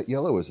 that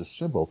yellow is a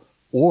symbol.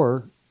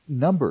 Or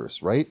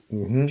numbers, right?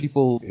 Mm-hmm.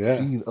 People Yeah.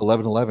 see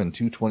 1111,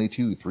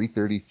 222,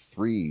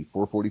 333,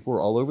 444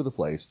 all over the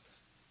place.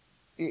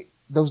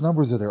 Those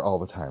numbers are there all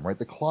the time, right?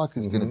 The clock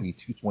is going to be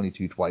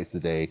 222 twice a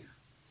day,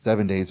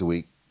 7 days a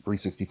week,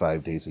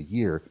 365 days a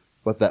year.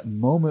 But that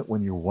moment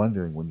when you're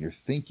wondering, when you're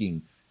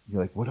thinking,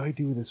 you're like, what do I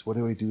do with this? What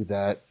do I do with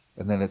that?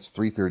 And then it's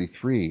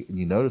 333 and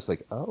you notice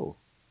like, oh,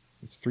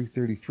 it's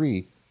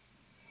 333.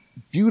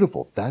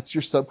 Beautiful. That's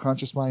your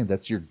subconscious mind.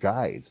 That's your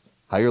guides,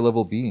 higher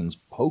level beings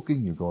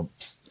poking you, going,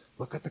 psst,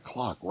 look at the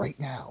clock right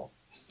now.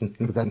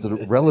 Because that's a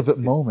relevant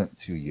moment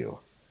to you.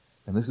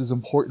 And this is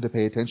important to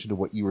pay attention to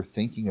what you were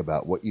thinking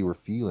about, what you were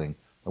feeling,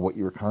 and what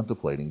you were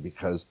contemplating,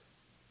 because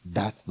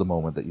that's the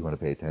moment that you want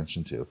to pay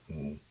attention to.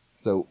 Mm.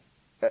 So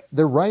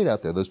they're right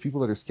out there. Those people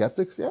that are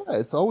skeptics, yeah,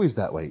 it's always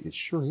that way. It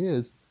sure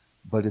is.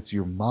 But it's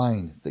your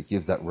mind that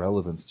gives that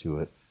relevance to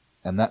it.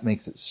 And that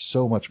makes it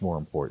so much more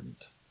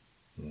important.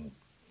 Mm.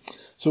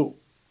 So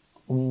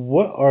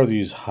what are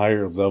these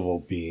higher level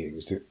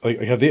beings?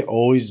 Like, have they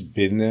always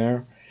been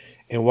there?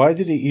 And why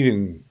did they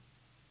even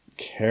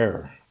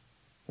care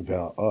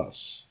about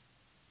us?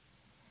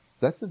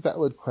 That's a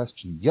valid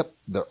question. Yep,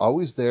 they're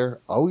always there,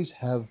 always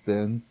have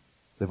been.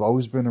 They've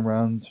always been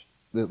around,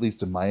 at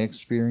least in my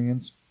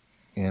experience.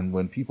 And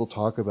when people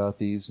talk about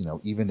these,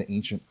 even the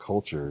ancient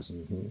cultures,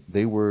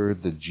 they were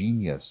the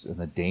genius and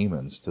the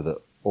daemons to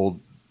the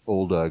old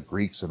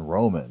Greeks and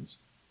Romans.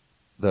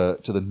 To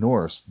the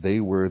Norse, they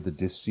were the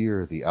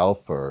Disir, the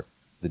Alfar,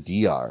 the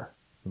Diar.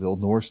 The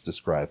Old Norse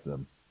described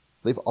them.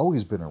 They've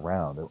always been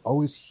around. They're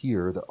always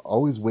here. They're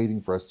always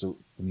waiting for us to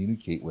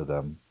communicate with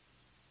them.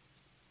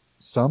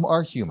 Some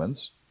are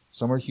humans.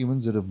 Some are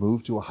humans that have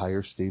moved to a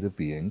higher state of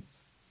being.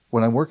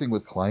 When I'm working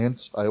with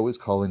clients, I always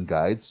call in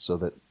guides so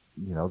that,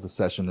 the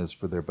session is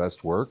for their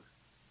best work.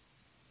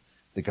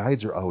 The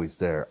guides are always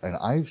there. And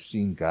I've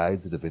seen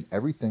guides that have been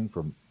everything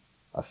from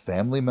a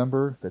family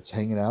member that's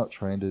hanging out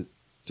trying to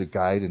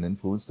guide and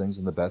influence things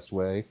in the best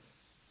way,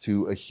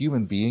 to a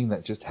human being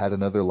that just had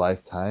another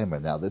lifetime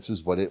and now this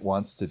is what it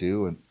wants to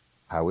do and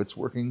how it's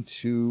working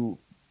to,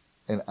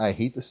 and I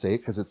hate to say it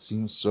because it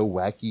seems so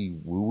wacky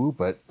woo-woo,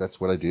 but that's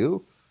what I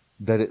do,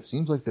 that it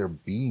seems like they're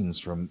beings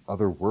from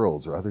other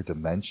worlds or other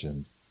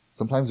dimensions.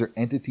 Sometimes they're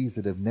entities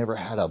that have never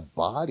had a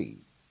body.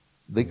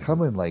 They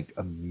come in like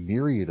a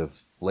myriad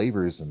of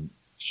flavors and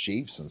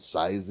shapes and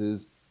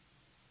sizes.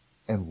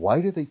 And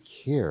why do they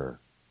care?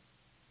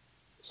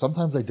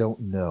 Sometimes I don't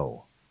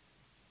know.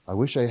 I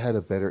wish I had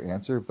a better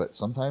answer, but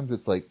sometimes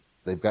it's like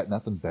they've got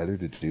nothing better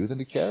to do than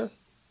to care.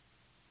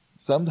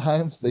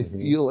 Sometimes they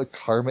feel a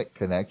karmic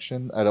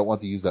connection. I don't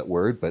want to use that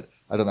word, but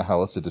I don't know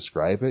how else to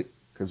describe it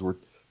because we're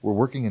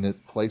working in a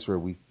place where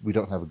we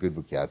don't have a good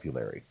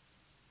vocabulary.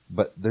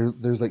 But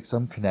there's like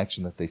some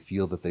connection that they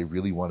feel that they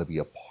really want to be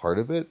a part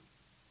of it.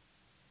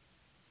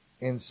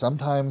 And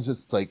sometimes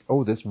it's like,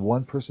 oh, this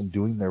one person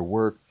doing their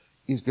work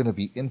is going to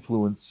be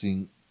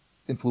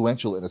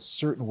influential in a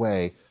certain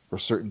way for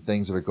certain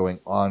things that are going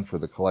on for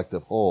the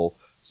collective whole.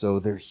 So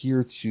they're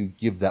here to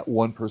give that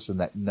one person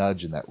that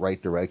nudge in that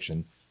right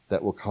direction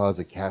that will cause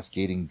a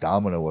cascading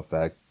domino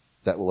effect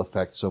that will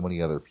affect so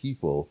many other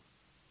people.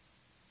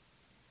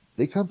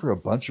 They come for a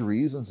bunch of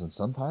reasons, and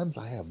sometimes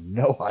I have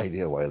no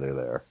idea why they're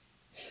there.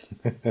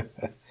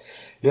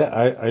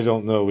 Yeah, I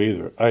don't know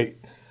either.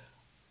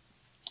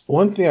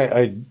 One thing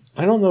I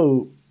don't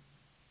know,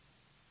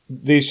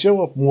 they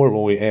show up more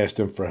when we ask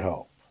them for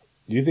help.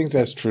 Do you think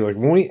that's true? Like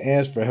when we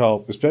ask for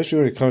help, especially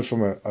when it comes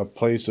from a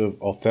place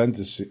of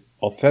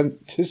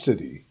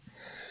authenticity,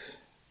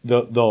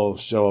 they'll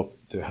show up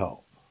to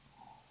help.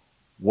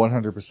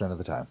 100% of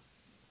the time.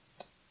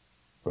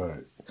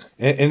 Right.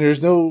 And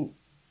there's no,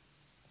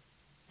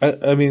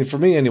 I mean, for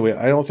me anyway,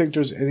 I don't think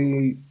there's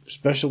any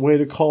special way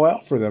to call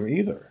out for them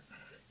either.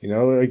 I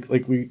have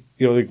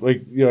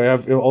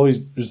all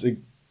these, there's like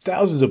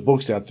thousands of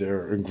books out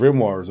there and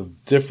grimoires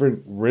of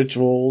different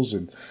rituals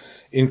and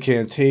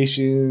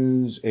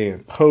incantations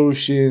and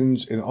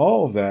potions and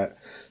all of that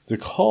to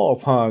call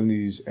upon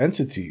these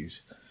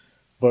entities.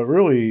 But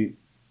really,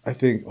 I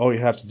think all you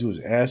have to do is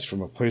ask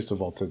from a place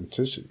of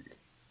authenticity.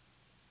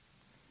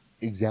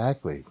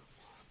 Exactly.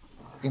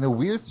 In a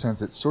weird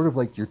sense, it's sort of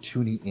like you're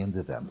tuning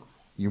into them.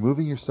 You're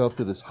moving yourself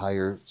to this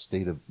higher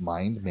state of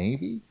mind,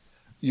 maybe.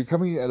 You're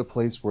coming at a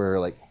place where,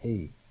 like,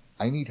 hey,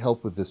 I need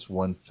help with this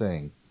one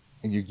thing.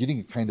 And you're getting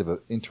a kind of an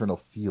internal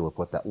feel of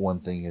what that one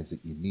thing is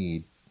that you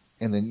need.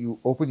 And then you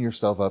open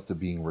yourself up to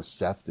being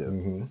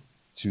receptive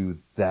to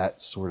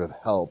that sort of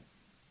help.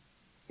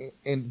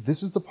 And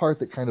this is the part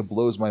that kind of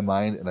blows my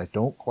mind, and I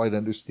don't quite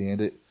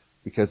understand it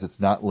because it's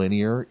not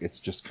linear. It's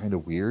just kind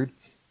of weird.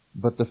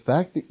 But the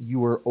fact that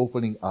you are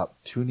opening up,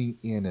 tuning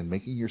in, and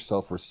making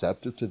yourself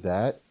receptive to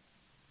that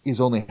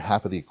is only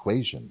half of the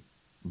equation.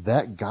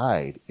 That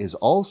guide is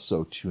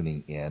also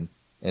tuning in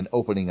and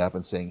opening up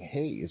and saying,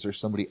 hey, is there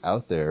somebody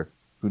out there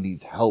who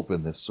needs help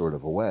in this sort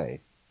of a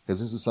way. Because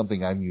this is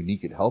something I'm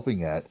unique at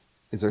helping at.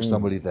 Is there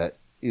somebody that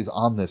is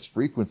on this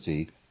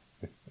frequency?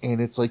 And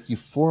it's like you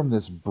form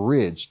this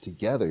bridge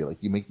together. Like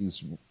you make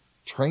these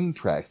train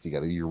tracks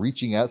together. You're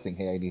reaching out saying,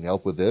 hey, I need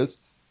help with this.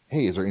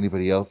 Hey, is there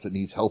anybody else that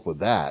needs help with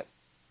that?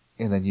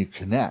 And then you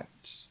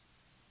connect.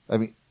 I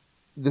mean,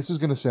 this is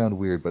going to sound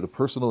weird, but a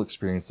personal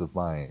experience of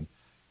mine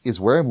is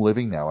where I'm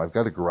living now. I've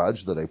got a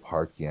garage that I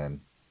park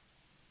in,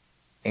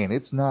 and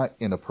it's not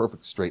in a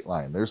perfect straight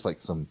line. There's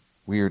like some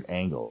weird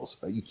angles.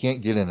 You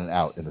can't get in and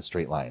out in a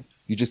straight line.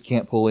 You just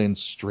can't pull in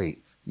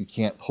straight. You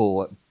can't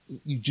pull up.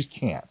 You just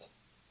can't.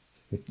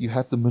 You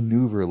have to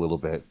maneuver a little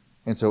bit.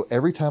 And so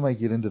every time I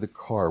get into the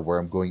car where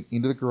I'm going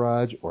into the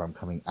garage or I'm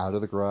coming out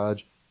of the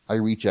garage, I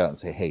reach out and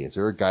say, hey, is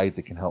there a guide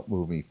that can help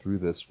move me through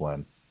this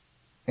one?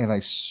 And I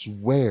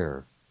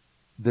swear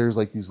there's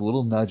like these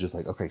little nudges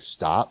like, okay,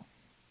 stop,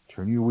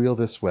 turn your wheel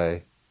this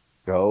way,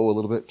 go a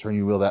little bit, turn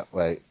your wheel that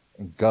way,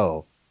 and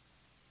go.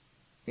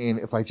 And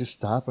if I just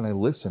stop and I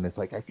listen, it's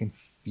like I can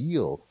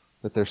feel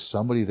that there's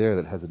somebody there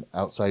that has an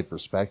outside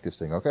perspective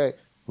saying, okay,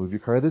 move your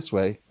car this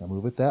way, now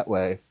move it that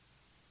way.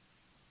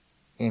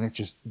 And it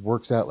just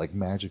works out like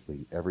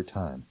magically every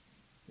time.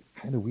 It's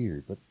kind of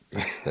weird, but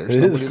there's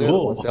somebody there that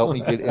wants to help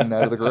me get in and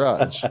out of the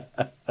garage.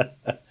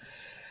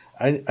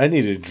 I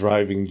need a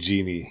driving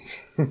genie.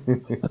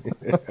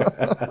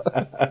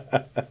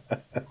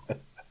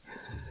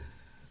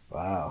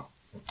 Wow.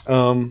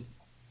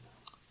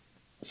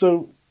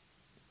 So,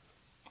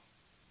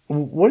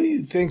 what do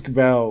you think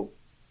about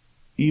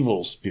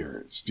evil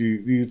spirits? Do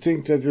you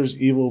think that there's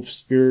evil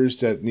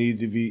spirits that need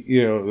to be,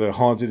 the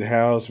haunted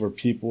house where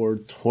people are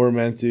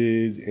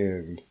tormented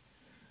and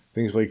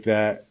things like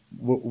that?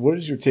 What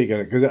is your take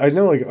on it? Because I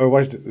know, like, I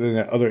watched in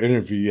that other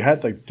interview, you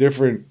had like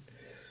different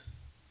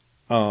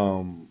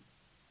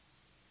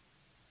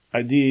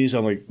ideas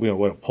on, like,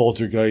 what a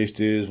poltergeist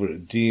is, what a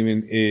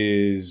demon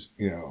is,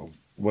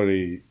 what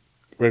a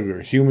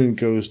regular human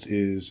ghost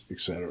is,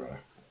 etc.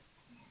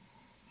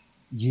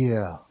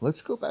 Yeah,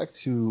 let's go back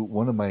to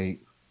one of my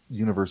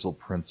universal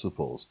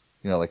principles.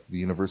 Like the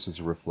universe is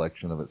a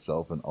reflection of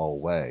itself in all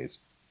ways.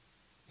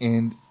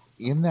 And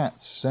in that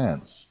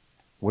sense,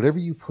 whatever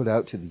you put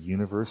out to the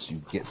universe,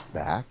 you get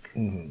back.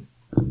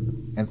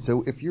 Mm-hmm. And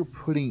so if you're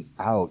putting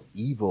out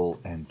evil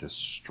and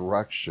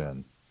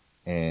destruction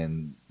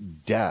and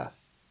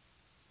death,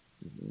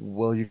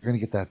 well, you're going to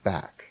get that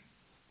back.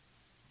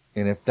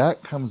 And if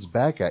that comes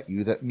back at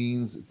you, that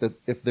means that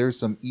if there's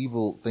some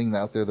evil thing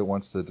out there that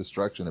wants the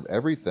destruction of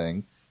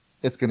everything,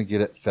 it's going to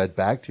get it fed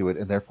back to it,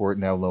 and therefore it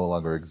now no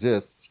longer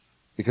exists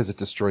because it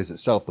destroys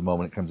itself the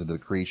moment it comes into the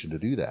creation to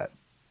do that.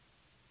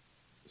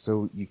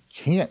 So you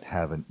can't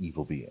have an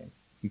evil being.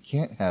 You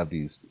can't have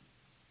these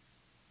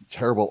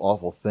terrible,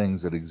 awful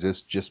things that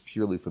exist just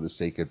purely for the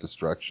sake of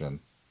destruction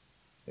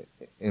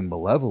and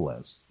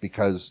malevolence,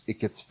 because it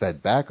gets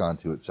fed back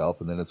onto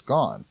itself and then it's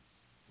gone.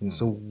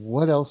 So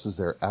what else is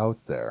there out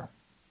there?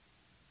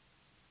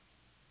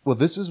 Well,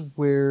 this is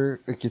where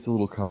it gets a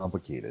little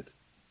complicated.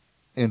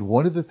 And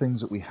one of the things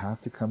that we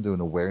have to come to an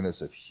awareness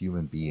of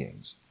human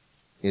beings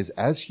is,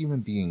 as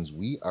human beings,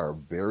 we are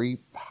very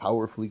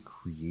powerfully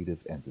creative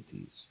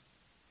entities.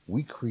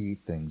 We create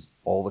things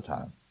all the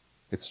time.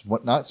 It's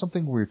not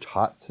something we're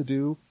taught to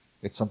do.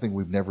 It's something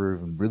we've never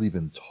even really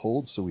been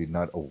told, so we're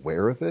not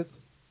aware of it.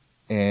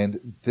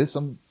 And this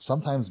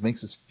sometimes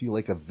makes us feel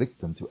like a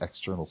victim to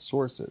external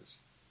sources.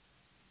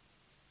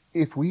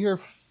 If we are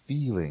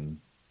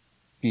feeling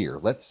fear,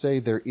 let's say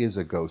there is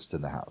a ghost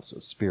in the house, a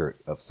spirit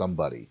of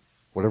somebody,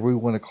 whatever we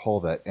want to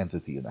call that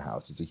entity in the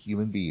house, it's a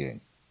human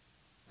being,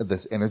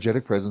 this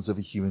energetic presence of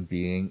a human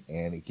being,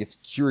 and it gets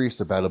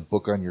curious about a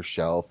book on your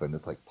shelf, and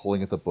it's like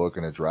pulling at the book,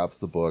 and it drops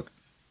the book.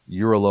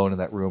 You're alone in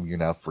that room, you're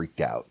now freaked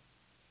out.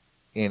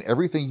 And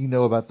everything you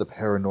know about the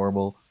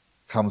paranormal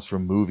comes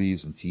from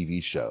movies and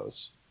TV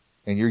shows.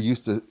 And you're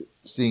used to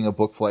seeing a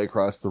book fly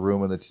across the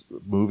room in the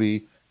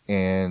movie,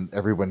 and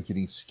everyone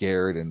getting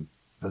scared and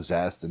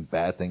possessed and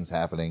bad things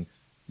happening.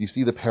 You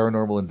see the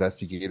paranormal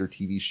investigator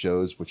TV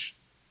shows, which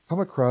come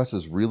across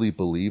as really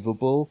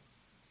believable,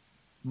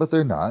 but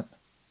they're not.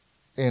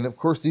 And of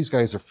course, these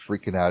guys are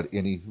freaking out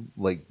any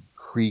like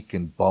creak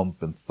and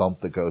bump and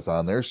thump that goes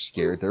on. They're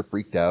scared. They're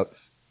freaked out.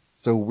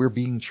 So we're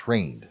being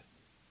trained.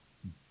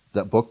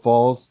 That book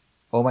falls.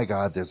 Oh my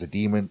God, there's a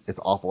demon. It's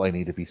awful. I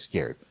need to be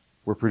scared.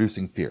 We're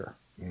producing fear.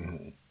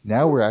 Mm-hmm.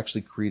 Now we're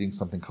actually creating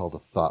something called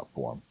a thought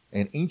form.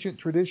 And ancient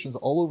traditions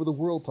all over the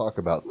world talk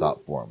about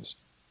thought forms.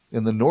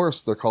 In the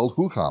Norse, they're called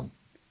hukam.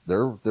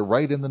 They're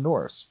right in the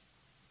Norse.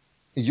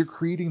 You're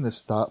creating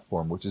this thought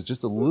form, which is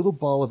just a little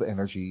ball of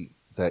energy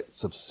that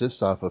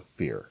subsists off of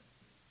fear.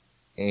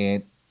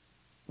 And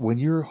when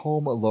you're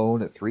home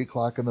alone at 3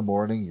 o'clock in the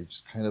morning, you're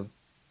just kind of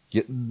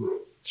getting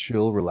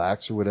chill,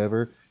 relax, or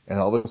whatever, and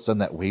all of a sudden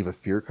that wave of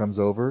fear comes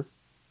over.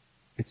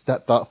 It's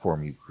that thought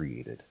form you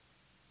created.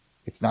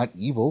 It's not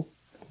evil.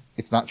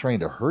 It's not trying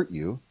to hurt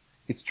you.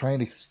 It's trying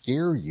to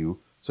scare you,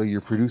 so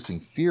you're producing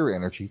fear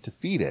energy to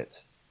feed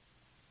it.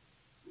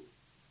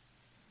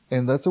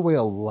 And that's the way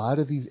a lot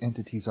of these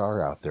entities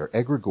are out there.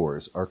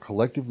 Egregores are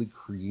collectively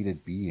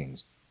created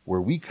beings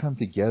where we come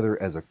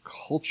together as a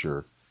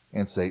culture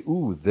and say,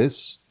 ooh,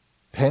 this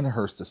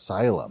Penhurst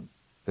Asylum,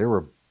 there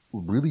were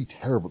really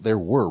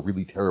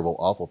terrible,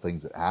 awful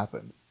things that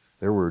happened.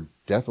 There were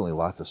definitely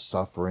lots of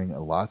suffering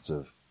and lots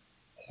of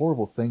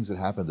horrible things that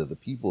happened to the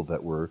people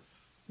that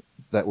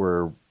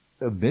were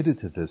admitted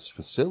to this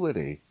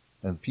facility,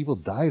 and people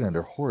died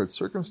under horrid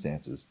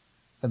circumstances.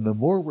 And the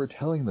more we're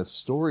telling the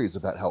stories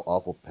about how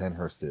awful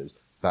Penhurst is,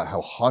 about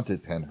how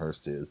haunted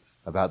Penhurst is,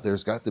 about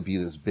there's got to be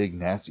this big,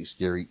 nasty,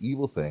 scary,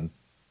 evil thing,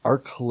 our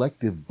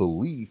collective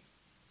belief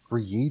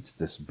creates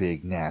this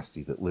big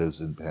nasty that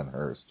lives in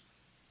Penhurst.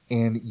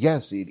 And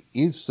yes, it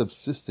is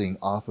subsisting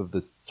off of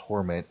the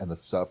torment and the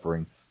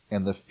suffering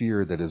and the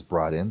fear that is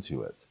brought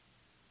into it.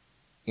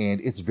 And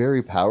it's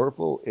very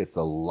powerful. It's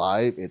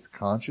alive. It's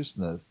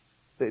consciousness.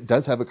 It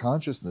does have a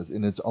consciousness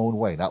in its own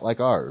way, not like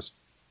ours.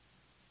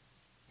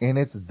 And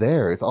it's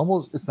there.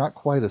 It's not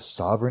quite a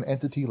sovereign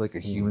entity like a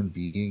human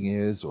being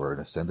is or an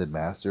ascended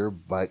master,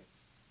 but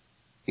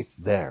it's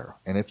there.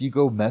 And if you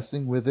go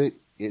messing with it,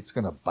 it's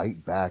going to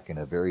bite back in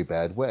a very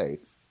bad way.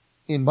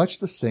 In much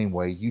the same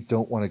way, you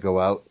don't want to go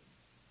out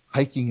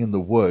hiking in the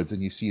woods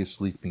and you see a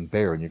sleeping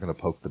bear and you're going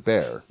to poke the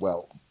bear.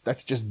 Well,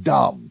 that's just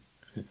dumb.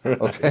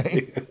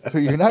 Okay? So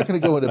you're not going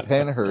to go into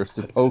Penhurst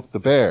to poke the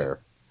bear.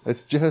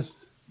 It's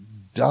just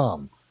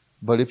dumb.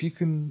 But if you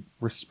can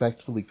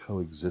respectfully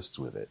coexist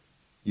with it,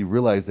 you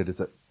realize that it's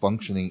a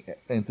functioning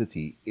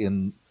entity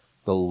in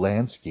the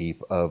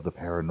landscape of the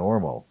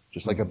paranormal,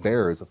 just like a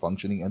bear is a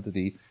functioning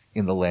entity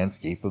in the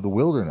landscape of the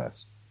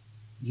wilderness.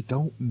 You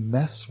don't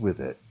mess with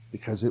it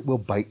because it will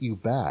bite you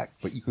back,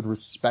 but you can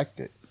respect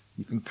it.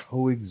 You can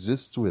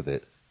coexist with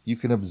it. You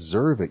can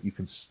observe it. You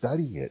can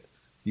study it.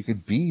 You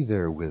can be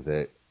there with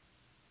it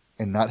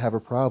and not have a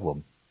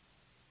problem.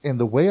 And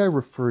the way I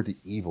refer to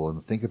evil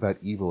and think about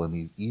evil and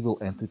these evil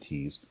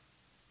entities,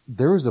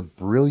 there was a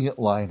brilliant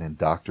line in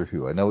Doctor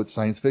Who. I know it's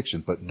science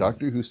fiction, but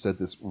Doctor Who said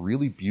this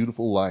really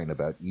beautiful line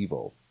about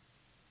evil.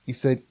 He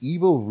said,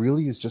 evil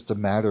really is just a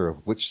matter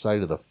of which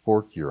side of the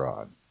fork you're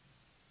on.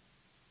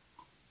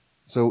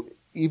 So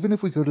even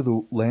if we go to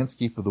the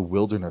landscape of the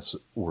wilderness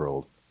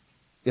world,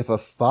 if a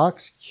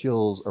fox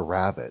kills a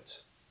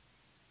rabbit,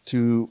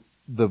 to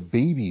the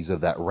babies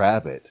of that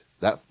rabbit,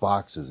 that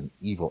fox is an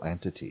evil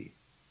entity.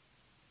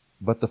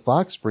 But the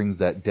fox brings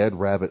that dead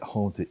rabbit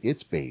home to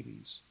its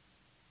babies,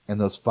 and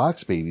those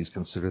fox babies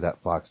consider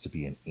that fox to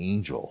be an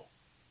angel.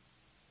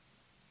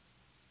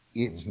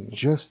 It's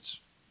just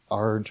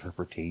our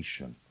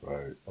interpretation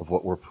of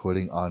what we're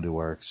putting onto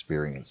our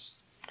experience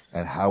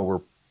and how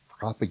we're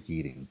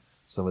propagating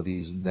some of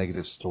these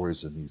negative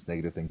stories and these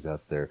negative things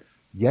out there.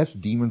 Yes,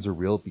 demons are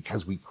real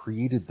because we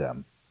created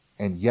them.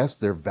 And yes,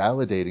 they're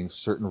validating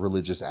certain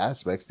religious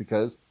aspects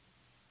because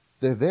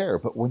they're there.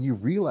 But when you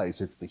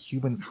realize it's the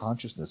human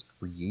consciousness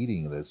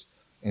creating this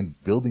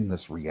and building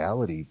this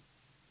reality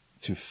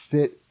to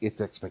fit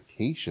its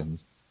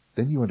expectations,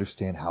 then you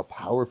understand how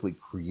powerfully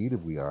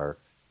creative we are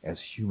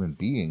as human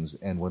beings.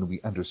 And when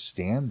we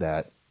understand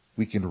that,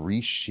 we can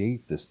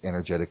reshape this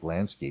energetic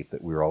landscape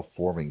that we're all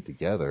forming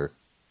together.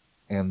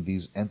 And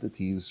these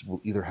entities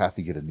will either have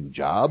to get a new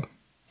job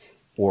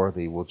or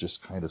they will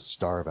just kind of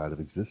starve out of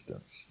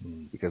existence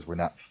because we're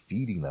not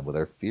feeding them with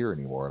our fear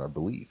anymore and our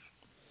belief.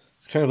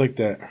 It's kind of like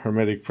that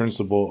hermetic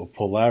principle of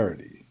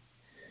polarity.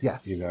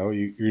 Yes. You know,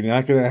 you're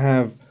not going to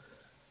have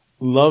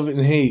love and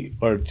hate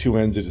are two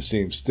ends of the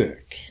same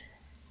stick.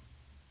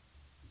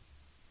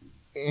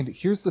 And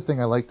here's the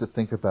thing I like to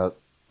think about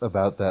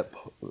that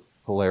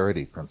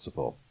polarity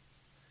principle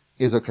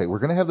is, okay, we're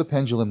going to have the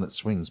pendulum that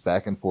swings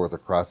back and forth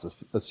across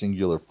a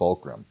singular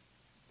fulcrum.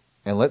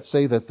 And let's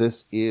say that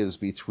this is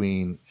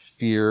between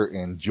fear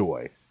and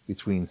joy,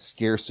 between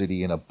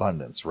scarcity and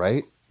abundance,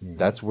 right? Mm-hmm.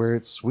 That's where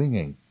it's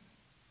swinging.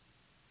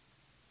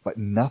 But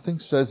nothing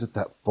says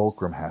that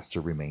fulcrum has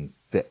to remain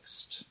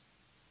fixed.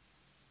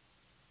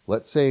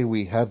 Let's say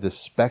we have this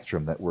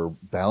spectrum that we're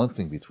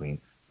balancing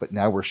between, but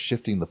now we're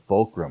shifting the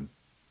fulcrum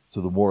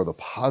to the more of the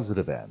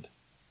positive end.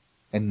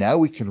 And now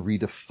we can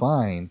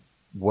redefine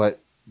what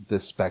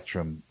this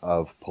spectrum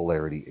of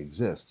polarity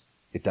exists.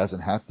 It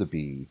doesn't have to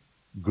be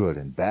good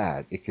and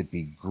bad. It could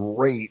be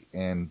great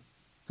and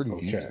pretty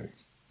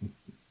decent.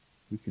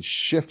 We could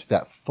shift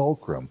that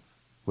fulcrum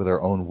with our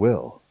own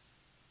will.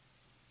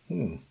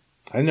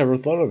 I never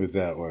thought of it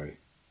that way.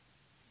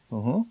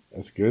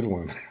 That's a good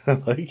one. I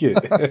like it.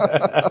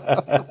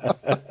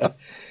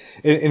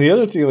 and the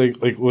other thing,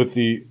 like with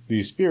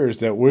these spirits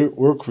that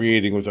we're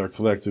creating with our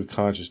collective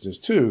consciousness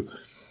too,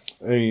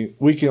 I mean,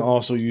 we can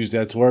also use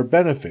that to our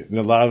benefit. And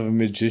a lot of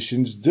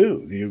magicians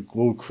do. They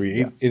will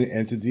create an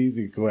entity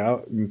to go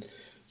out and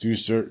do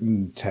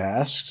certain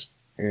tasks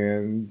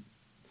and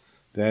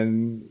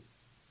then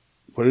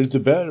put it to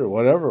bed or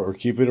whatever, or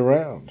keep it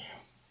around.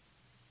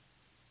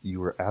 You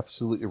were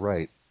absolutely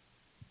right.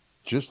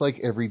 Just like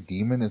every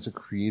demon is a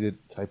created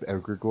type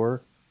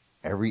egregore,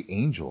 every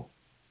angel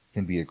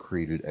can be a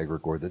created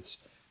egregore that's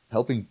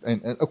helping.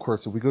 And of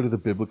course, if we go to the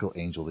biblical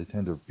angel, they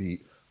tend to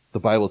be the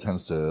Bible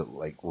tends to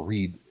like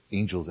read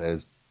angels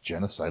as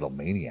genocidal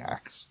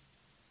maniacs.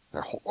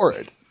 They're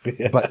horrid.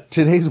 Yeah. But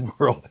today's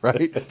world,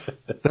 right?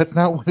 That's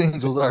not what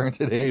angels are in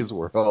today's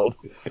world.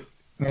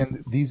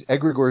 And these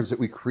egregores that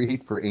we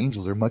create for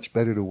angels are much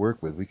better to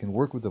work with. We can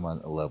work with them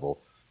on a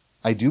level.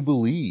 I do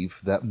believe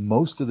that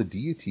most of the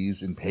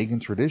deities in pagan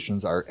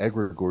traditions are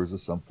egregores of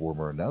some form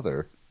or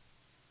another.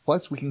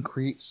 Plus, we can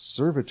create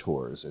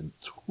servitors and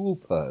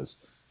tulpas.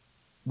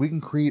 We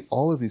can create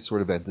all of these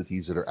sort of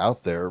entities that are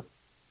out there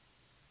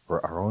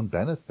for our own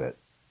benefit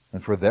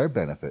and for their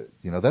benefit.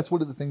 You know, that's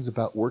one of the things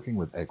about working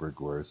with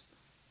egregores,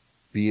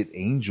 be it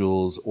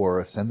angels or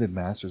ascended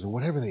masters or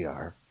whatever they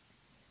are,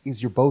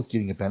 is you're both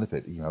getting a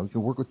benefit. You know, you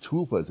can work with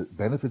tulpas. It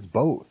benefits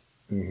both.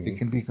 Mm-hmm. It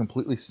can be a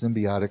completely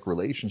symbiotic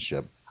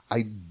relationship.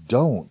 I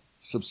don't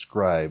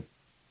subscribe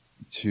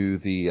to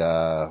the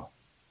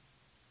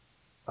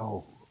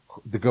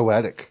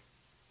goetic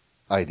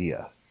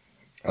idea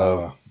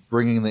of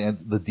bringing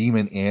the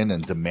demon in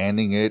and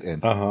demanding it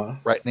and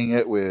threatening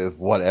it with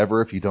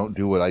whatever if you don't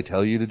do what I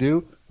tell you to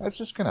do. That's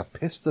just going to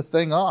piss the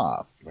thing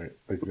off. Right.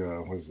 Like,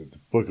 what is it? The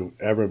Book of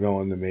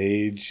Abramelin the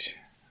Mage?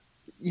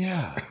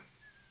 Yeah.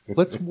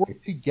 Let's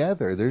work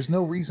together. There's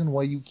no reason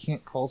why you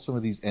can't call some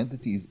of these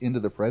entities into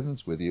the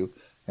presence with you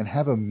and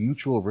have a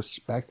mutual,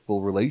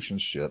 respectful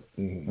relationship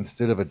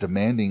instead of a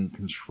demanding,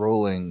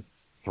 controlling,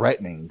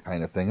 threatening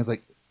kind of thing. It's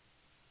like,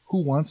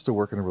 who wants to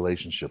work in a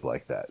relationship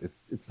like that?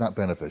 It's not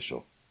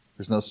beneficial.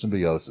 There's no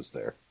symbiosis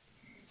there.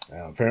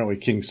 Apparently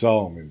King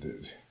Solomon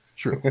did.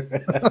 True.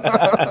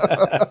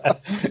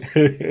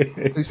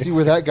 You see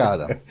where that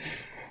got him.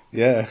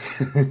 Yeah.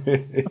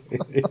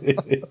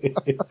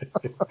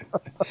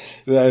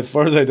 As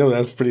far as I know,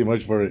 that's pretty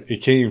much where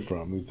it came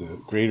from. It's a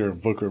greater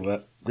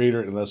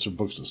and lesser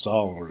books of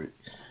Solomon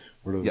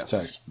were those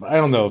texts. But I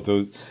don't know if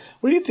those.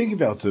 What do you think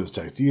about those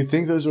texts? Do you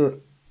think those are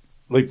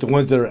like the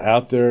ones that are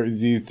out there? Do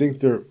you think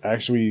they're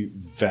actually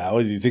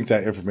valid? Do you think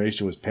that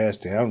information was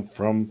passed down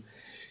from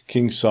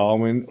King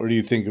Solomon, or do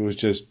you think it was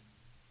just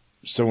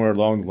somewhere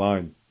along the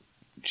line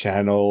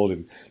channeled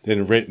and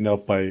then written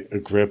up by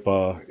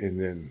Agrippa and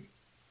then,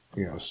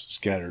 you know,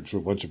 scattered through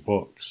a bunch of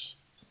books?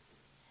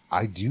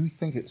 I do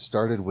think it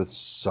started with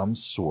some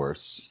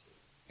source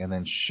and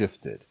then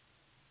shifted.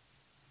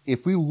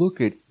 If we look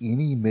at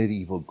any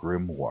medieval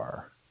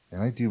grimoire,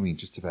 and I do mean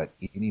just about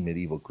any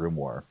medieval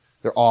grimoire,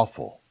 they're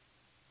awful.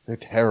 They're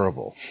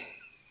terrible.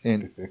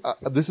 And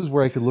this is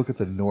where I could look at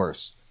the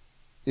Norse.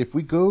 If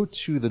we go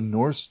to the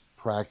Norse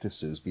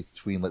practices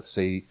between, let's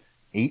say,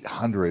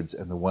 800s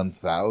and the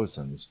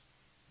 1000s,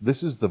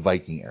 this is the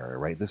Viking era,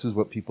 right? This is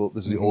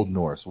the Old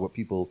Norse, what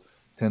people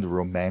tend to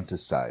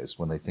romanticize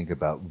when they think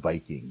about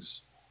Vikings.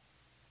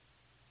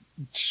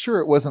 Sure,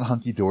 it wasn't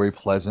hunky-dory,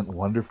 pleasant,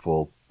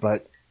 wonderful,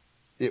 but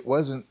it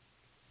wasn't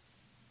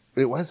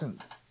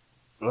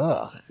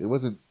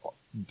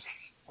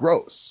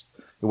gross.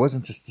 It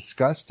wasn't just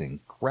disgusting,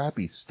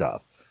 crappy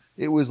stuff.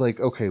 It was like,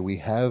 okay, we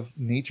have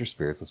nature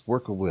spirits, let's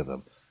work with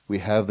them. We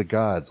have the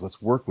gods,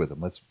 let's work with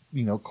them. Let's,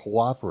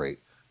 cooperate.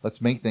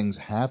 Let's make things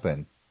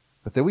happen.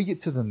 But then we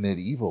get to the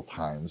medieval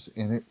times,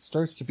 and it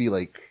starts to be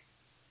like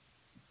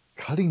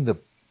cutting the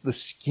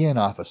skin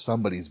off of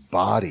somebody's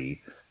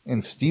body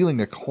and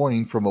stealing a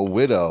coin from a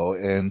widow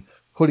and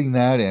putting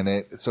that in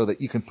it so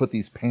that you can put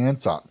these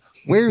pants on.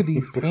 Wear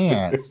these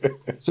pants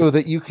so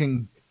that you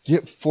can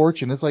get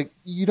fortune. It's like,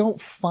 you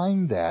don't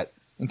find that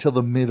until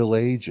the Middle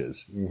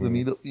Ages. Mm-hmm.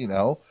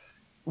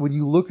 When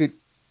you look at,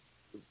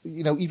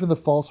 even the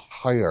false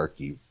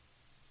hierarchy,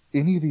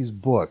 any of these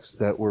books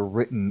that were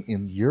written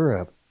in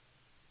Europe,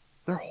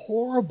 they're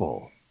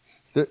horrible.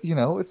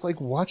 It's like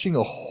watching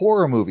a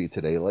horror movie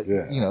today,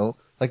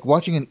 like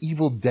watching an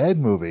Evil Dead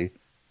movie.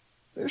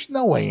 There's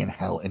no way in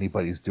hell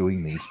anybody's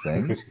doing these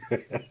things.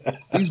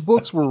 These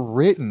books were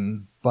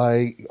written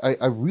by,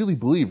 I really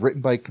believe, written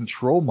by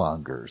control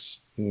mongers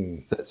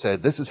that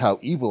said this is how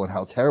evil and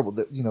how terrible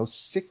that,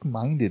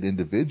 sick-minded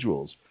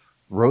individuals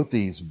wrote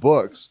these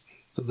books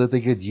so that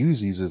they could use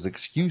these as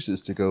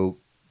excuses to go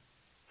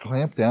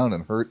clamp down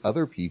and hurt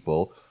other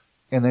people.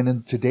 And then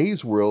in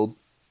today's world,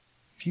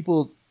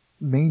 people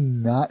may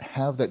not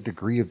have that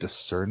degree of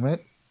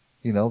discernment.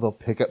 They'll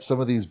pick up some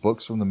of these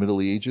books from the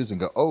Middle Ages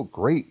and go, oh,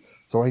 great.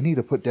 So I need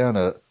to put down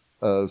a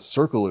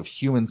circle of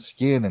human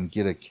skin and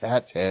get a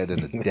cat's head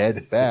and a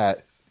dead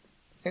bat.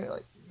 And you're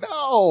like,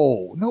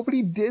 no,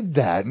 nobody did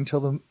that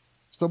until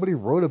somebody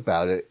wrote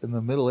about it in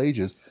the Middle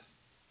Ages.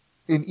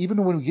 And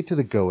even when we get to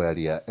the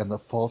Goetia and the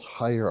false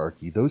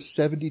hierarchy, those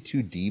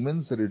 72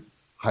 demons that are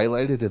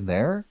highlighted in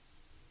there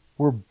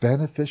were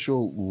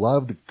beneficial,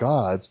 loved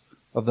gods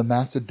of the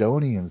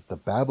Macedonians, the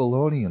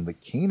Babylonian, the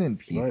Canaan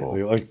people.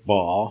 Right, like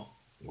Baal.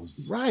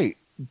 Right.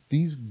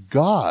 These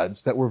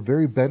gods that were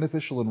very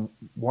beneficial and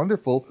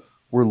wonderful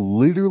were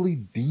literally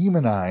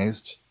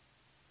demonized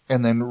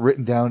and then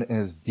written down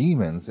as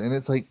demons. And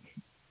it's like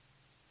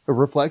a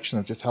reflection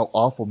of just how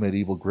awful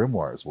medieval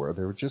grimoires were.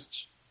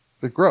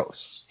 They're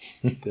gross.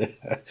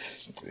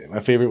 My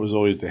favorite was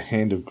always the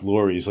Hand of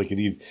Glory. It's like you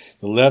need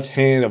the left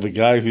hand of a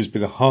guy who's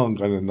been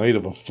hung on the night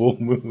of a full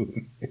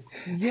moon.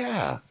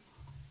 Yeah.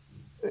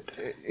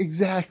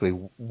 Exactly.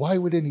 Why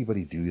would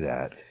anybody do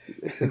that?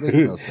 It makes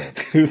no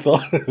sense. Who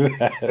thought of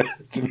that?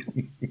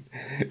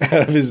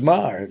 Out of his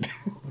mind.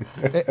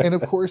 And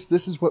of course,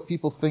 this is what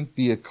people think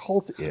the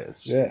occult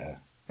is. Yeah.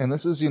 And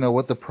this is,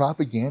 what the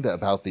propaganda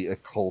about the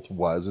occult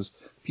was, is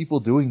people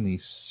doing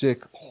these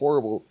sick,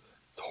 horrible,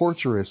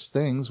 torturous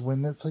things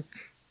when it's like,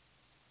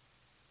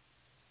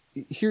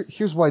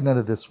 here's why none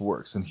of this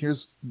works. And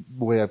here's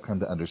the way I've come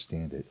to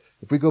understand it.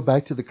 If we go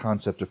back to the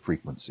concept of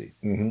frequency,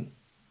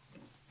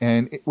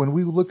 and when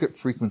we look at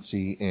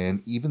frequency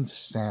and even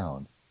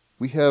sound,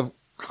 we have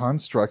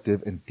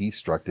constructive and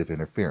destructive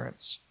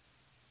interference.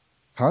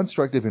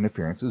 Constructive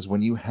interference is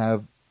when you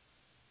have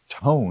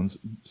tones,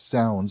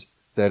 sounds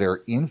that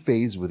are in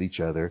phase with each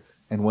other,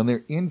 and when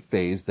they're in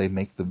phase, they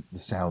make the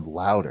sound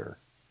louder.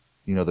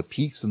 The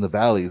peaks and the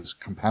valleys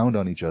compound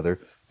on each other,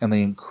 and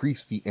they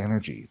increase the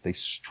energy. They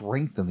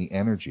strengthen the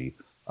energy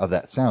of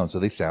that sound, so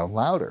they sound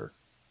louder.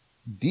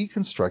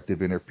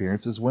 Deconstructive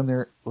interference is when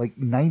they're like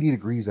 90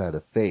 degrees out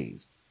of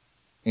phase,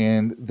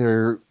 and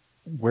they're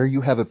where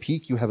you have a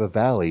peak, you have a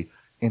valley,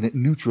 and it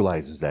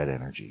neutralizes that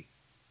energy.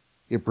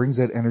 It brings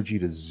that energy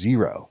to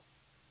zero.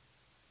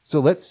 So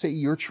let's say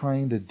you're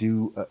trying to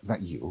do,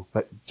 not you,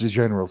 but the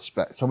general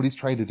spec. Somebody's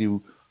trying to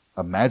do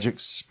a magic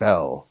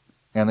spell,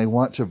 and they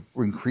want to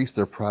increase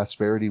their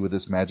prosperity with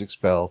this magic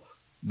spell.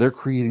 They're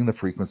creating the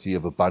frequency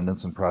of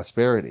abundance and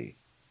prosperity.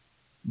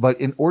 But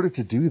in order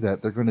to do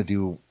that, they're going to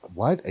do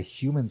what? A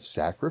human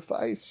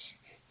sacrifice?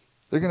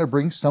 They're going to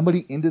bring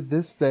somebody into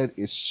this that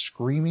is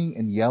screaming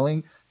and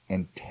yelling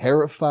and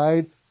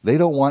terrified. They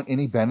don't want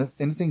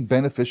anything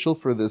beneficial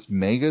for this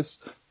magus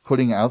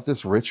putting out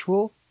this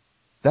ritual.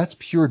 That's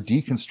pure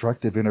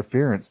deconstructive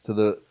interference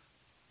to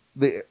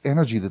the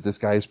energy that this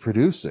guy is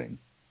producing.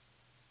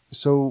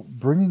 So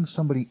bringing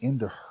somebody in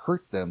to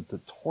hurt them, to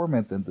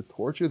torment them, to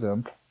torture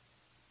them,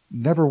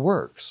 never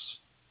works.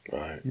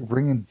 Right. You're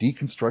bringing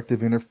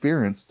deconstructive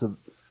interference to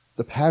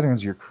the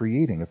patterns you're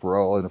creating. If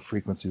we're all at a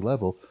frequency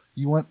level,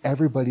 you want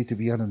everybody to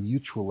be on a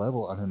mutual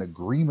level, on an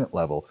agreement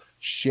level,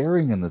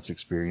 sharing in this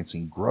experience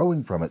and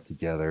growing from it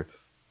together.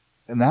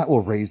 And that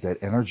will raise that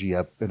energy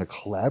up in a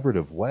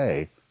collaborative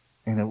way.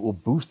 And it will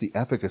boost the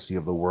efficacy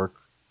of the work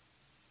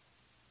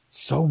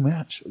so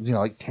much,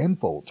 like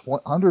tenfold,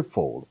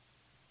 100-fold,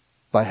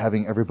 by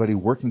having everybody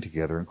working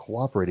together and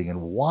cooperating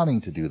and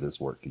wanting to do this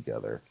work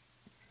together.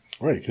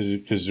 Right,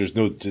 because there's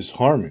no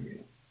disharmony.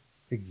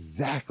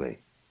 Exactly.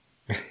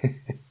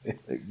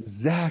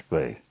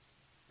 Exactly.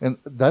 And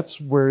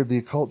that's where the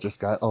occult just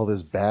got all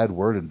this bad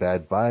word and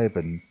bad vibe,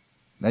 and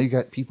now you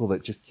got people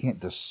that just can't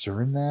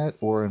discern that,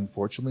 or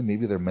unfortunately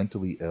maybe they're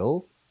mentally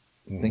ill,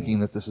 thinking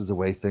that this is the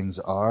way things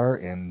are,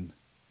 and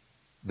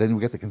then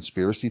we get the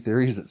conspiracy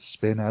theories that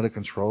spin out of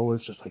control.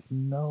 It's just like,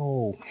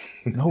 no,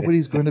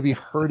 nobody's going to be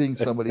hurting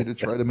somebody to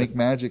try to make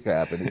magic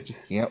happen. It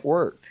just can't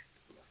work.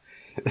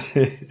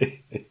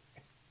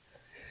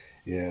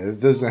 Yeah, it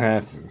doesn't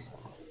happen.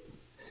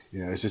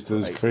 Yeah, it's just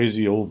those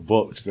crazy old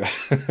books that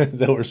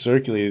that were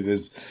circulated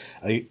as,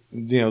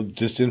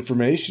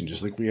 disinformation,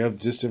 just like we have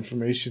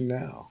disinformation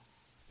now.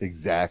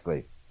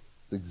 Exactly.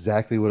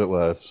 Exactly what it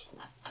was.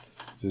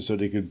 Just so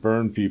they could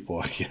burn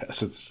people, I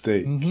guess, at the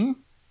stake. Mm-hmm.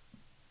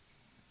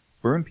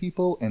 Burn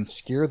people and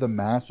scare the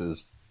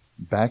masses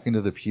back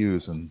into the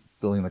pews and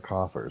filling the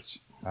coffers.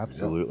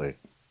 Absolutely. Yep.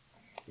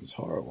 It's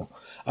horrible.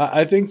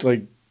 I think,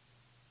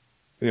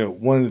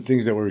 one of the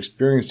things that we're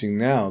experiencing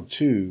now,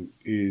 too,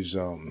 is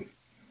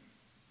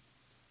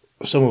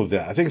some of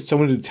that. I think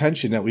some of the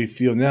tension that we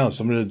feel now,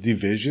 some of the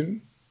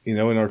division, in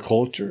our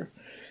culture,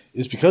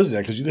 is because of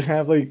that. Because you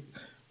have,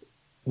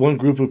 one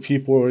group of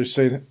people who are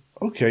saying,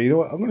 okay,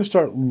 I'm going to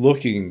start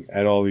looking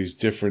at all these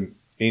different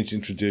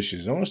ancient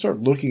traditions. I want to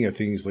start looking at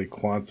things like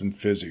quantum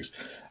physics.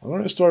 I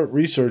want to start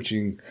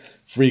researching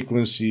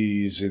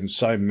frequencies and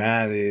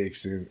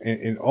cymatics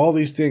and all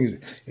these things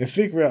and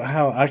figure out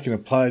how I can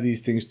apply these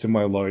things to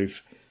my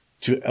life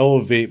to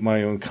elevate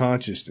my own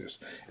consciousness.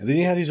 And then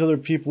you have these other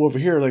people over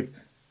here, like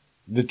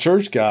the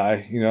church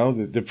guy,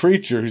 the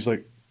preacher, who's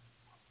like,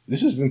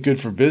 this isn't good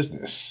for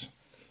business.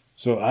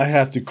 So I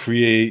have to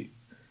create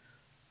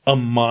a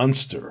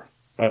monster,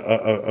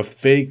 a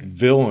fake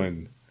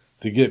villain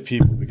to get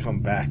people to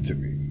come back to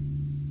me.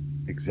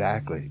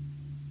 Exactly.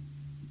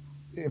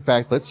 In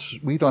fact,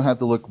 we don't have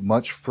to look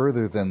much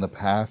further than the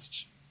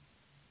past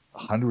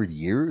 100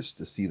 years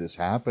to see this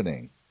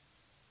happening.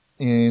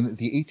 In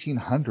the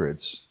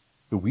 1800s,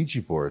 the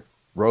Ouija board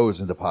rose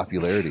into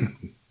popularity.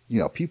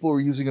 People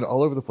were using it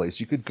all over the place.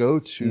 You could go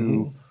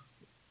to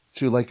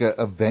like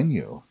a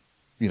venue,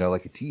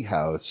 like a tea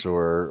house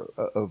or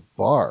a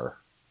bar,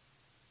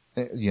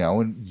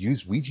 and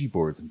use Ouija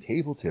boards and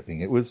table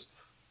tipping. It was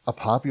a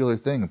popular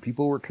thing, and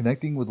people were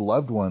connecting with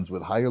loved ones,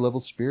 with higher level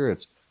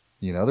spirits.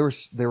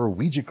 There were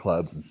Ouija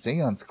clubs and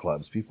seance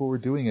clubs. People were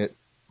doing it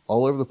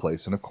all over the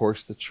place. And of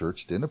course, the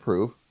church didn't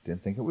approve,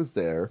 didn't think it was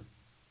there.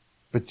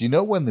 But do you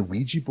know when the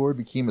Ouija board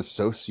became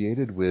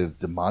associated with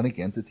demonic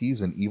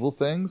entities and evil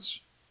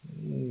things?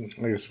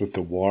 I guess with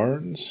the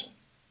Warrens?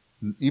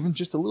 Even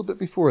just a little bit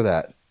before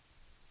that,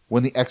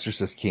 when The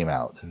Exorcist came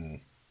out.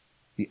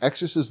 The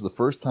Exorcist, the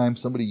first time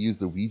somebody used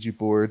the Ouija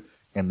board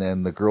and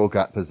then the girl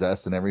got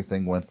possessed and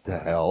everything went to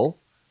hell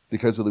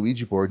because of the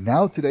Ouija board.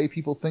 Now today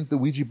people think the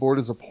Ouija board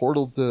is a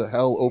portal to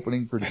hell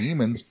opening for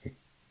demons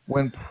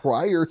when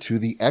prior to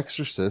The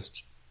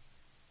Exorcist,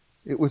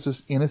 it was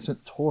this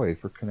innocent toy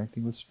for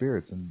connecting with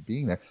spirits and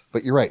being there.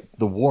 But you're right,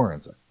 the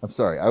Warrens. I'm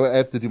sorry, I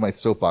have to do my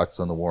soapbox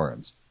on the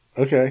Warrens.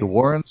 Okay. The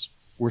Warrens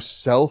were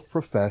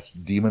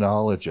self-professed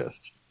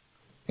demonologists.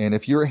 And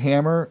if you're a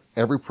hammer,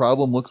 every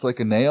problem looks like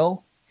a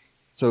nail.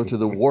 So to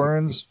the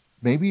Warrens,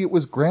 maybe it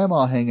was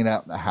grandma hanging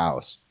out in the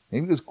house.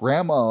 Maybe it was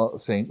grandma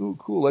saying, ooh,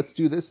 cool, let's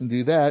do this and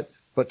do that.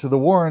 But to the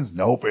Warrens,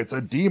 nope, it's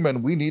a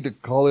demon. We need to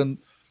call in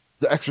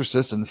the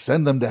Exorcist and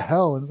send them to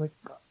hell. And it's like,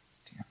 God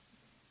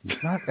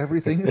damn, not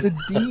everything is a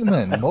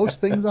demon.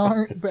 Most things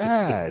aren't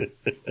bad.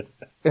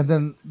 And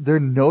then their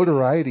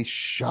notoriety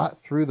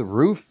shot through the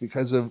roof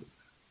because of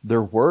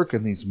their work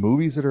and these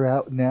movies that are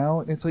out now.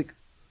 And it's like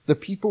the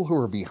people who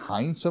are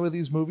behind some of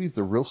these movies,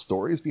 the real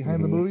stories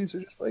behind the movies, are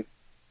just like,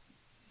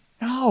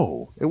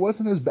 no, it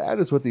wasn't as bad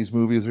as what these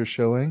movies are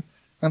showing.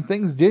 And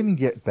things didn't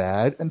get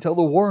bad until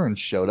the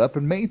Warrens showed up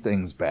and made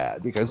things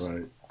bad because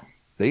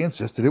they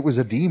insisted it was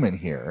a demon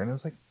here. And it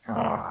was like,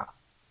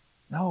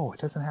 no, it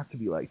doesn't have to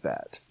be like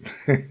that.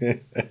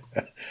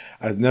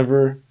 I've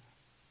been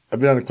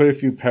on quite a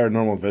few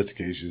paranormal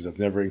investigations. I've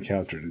never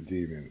encountered a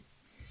demon.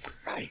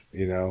 Right.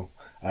 You know,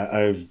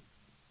 I've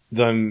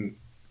done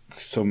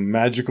some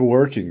magical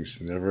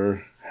workings,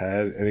 never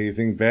had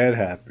anything bad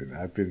happen.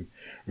 I've been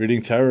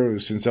reading tarot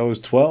since I was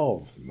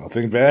 12.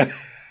 Nothing bad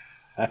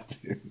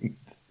happened.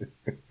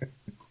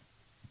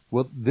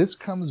 Well, this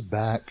comes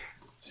back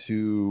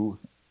to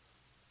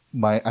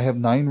I have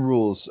 9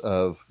 rules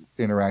of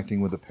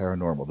interacting with the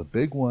paranormal. The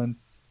big one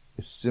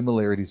is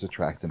similarities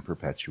attract and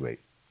perpetuate.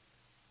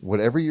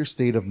 Whatever your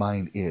state of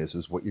mind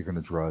is what you're going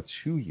to draw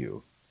to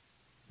you.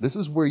 This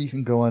is where you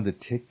can go onto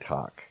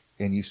TikTok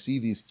and you see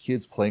these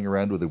kids playing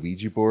around with a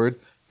Ouija board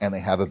and they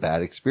have a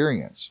bad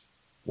experience.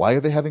 Why are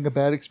they having a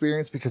bad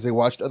experience? Because they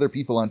watched other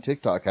people on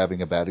TikTok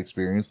having a bad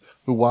experience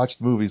who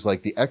watched movies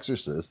like The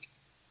Exorcist,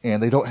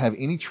 and they don't have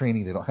any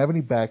training. They don't have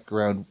any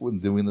background when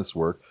doing this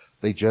work.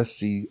 They just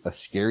see a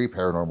scary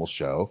paranormal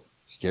show,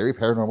 scary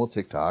paranormal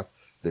TikTok.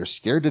 They're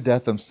scared to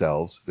death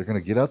themselves. They're going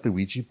to get out the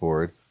Ouija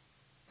board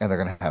and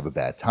they're going to have a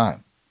bad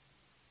time.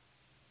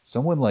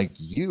 Someone like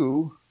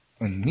you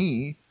and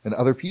me and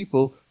other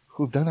people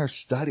who've done our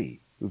study,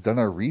 who've done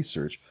our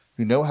research,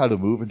 who know how to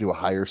move into a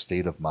higher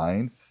state of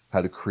mind,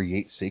 how to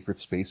create sacred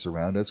space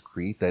around us,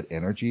 create that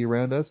energy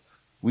around us,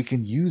 we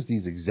can use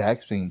these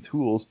exact same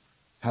tools,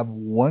 have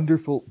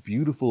wonderful,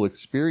 beautiful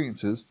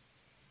experiences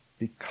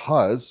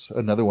because,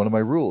 another one of my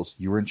rules,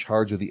 you're in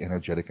charge of the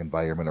energetic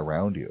environment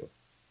around you.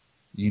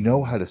 You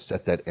know how to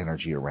set that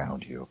energy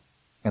around you.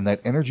 And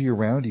that energy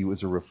around you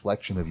is a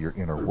reflection of your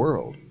inner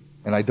world.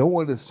 And I don't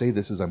want to say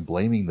this as I'm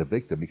blaming the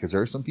victim, because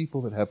there are some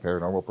people that have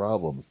paranormal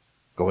problems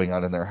going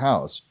on in their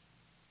house.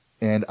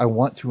 And I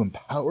want to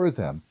empower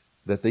them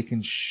that they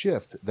can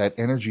shift that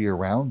energy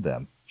around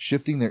them,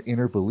 shifting their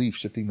inner belief,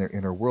 shifting their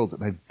inner worlds.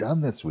 And I've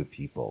done this with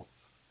people.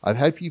 I've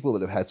had people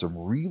that have had some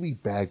really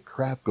bad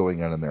crap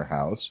going on in their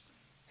house,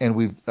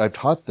 and I've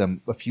taught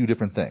them a few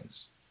different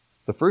things.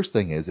 The first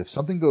thing is, if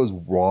something goes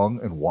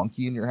wrong and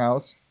wonky in your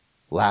house,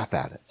 laugh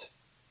at it.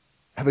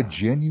 Have a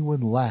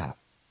genuine laugh.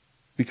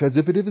 Because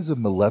if it is a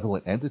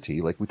malevolent entity,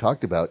 like we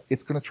talked about,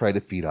 it's going to try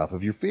to feed off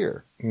of your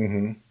fear.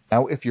 Mm-hmm.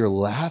 Now, if you're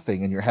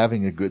laughing and you're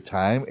having a good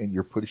time and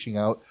you're pushing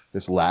out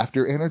this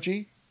laughter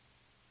energy,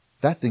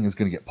 that thing is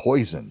going to get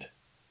poisoned.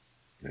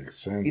 Makes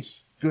sense.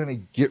 It's going to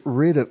get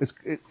rid of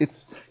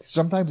it's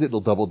sometimes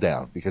it'll double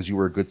down because you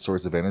were a good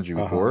source of energy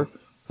before.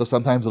 So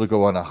sometimes it'll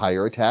go on a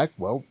higher attack.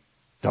 Well,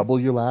 double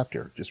your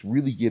laughter. Just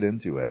really get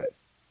into it.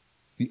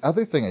 The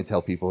other thing I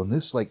tell people, and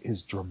this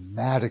is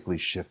dramatically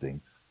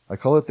shifting, I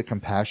call it the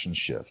compassion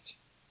shift.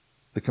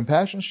 The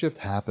compassion shift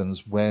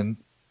happens when,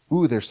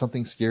 there's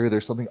something scary,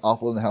 there's something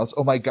awful in the house.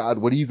 Oh my God,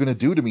 what are you going to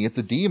do to me? It's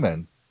a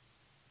demon.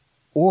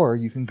 Or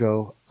you can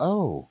go,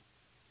 oh,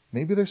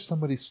 maybe there's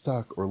somebody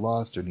stuck or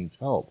lost or needs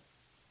help.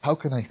 How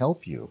can I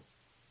help you?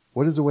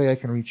 What is a way I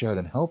can reach out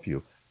and help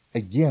you?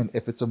 Again,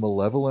 if it's a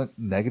malevolent,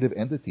 negative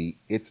entity,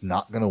 it's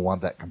not going to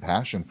want that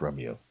compassion from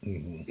you.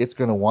 Mm-hmm. It's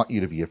going to want you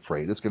to be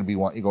afraid. It's going to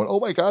want you going, oh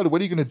my God, what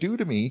are you going to do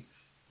to me?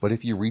 But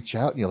if you reach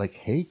out and you're like,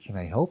 hey, can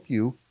I help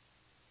you?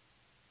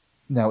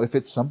 Now, if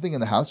it's something in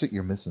the house that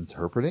you're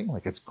misinterpreting,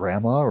 like it's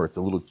grandma or it's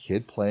a little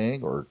kid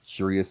playing or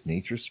curious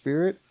nature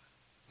spirit,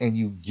 and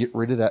you get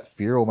rid of that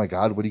fear, oh my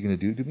God, what are you going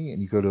to do to me? And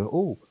you go to,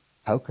 oh,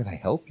 how can I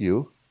help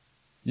you?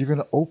 You're going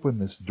to open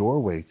this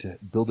doorway to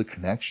build a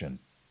connection,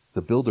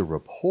 to build a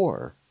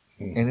rapport,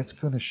 and it's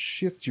going to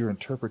shift your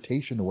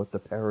interpretation of what the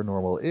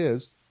paranormal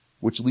is,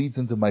 which leads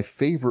into my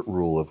favorite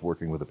rule of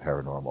working with the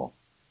paranormal.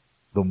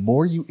 The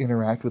more you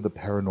interact with the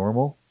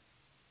paranormal,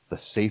 the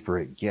safer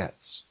it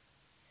gets.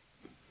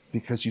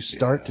 Because you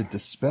start to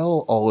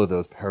dispel all of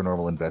those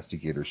paranormal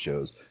investigator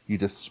shows. You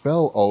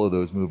dispel all of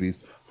those movies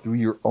through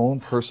your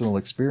own personal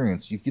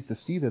experience. You get to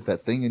see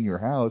that thing in your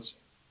house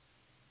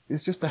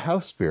is just a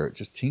house spirit,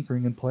 just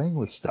tinkering and playing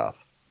with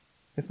stuff.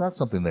 It's not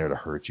something there to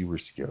hurt you or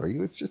scare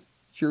you. It's just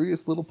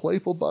curious little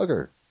playful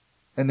bugger.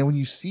 And then when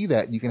you see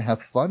that and you can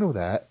have fun with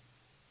that,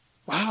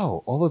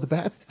 wow, all of the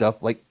bad stuff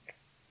like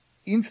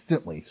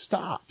instantly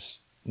stops.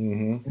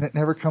 Mm-hmm. And it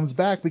never comes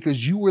back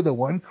because you were the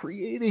one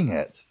creating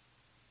it.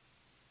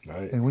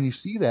 Right. And when you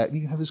see that,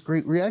 you have this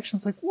great reaction.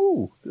 It's like,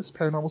 whoa, this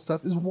paranormal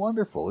stuff is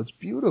wonderful. It's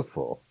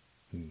beautiful.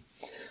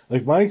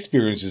 Like my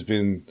experience has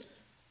been,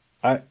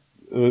 I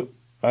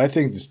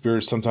think the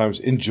spirits sometimes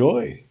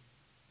enjoy.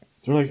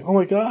 They're like, oh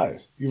my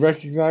God, you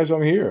recognize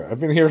I'm here. I've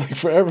been here like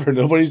forever.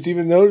 Nobody's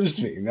even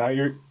noticed me. Now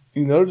you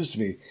noticed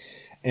me.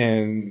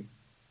 And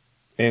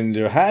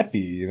they're happy,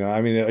 you know.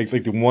 I mean, it's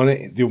like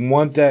they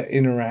want that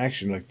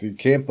interaction. Like they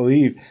can't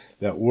believe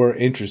that we're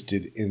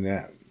interested in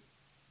them.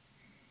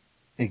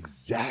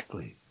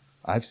 Exactly.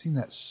 I've seen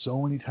that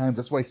so many times.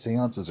 That's why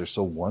seances are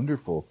so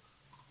wonderful,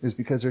 is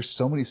because there's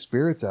so many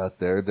spirits out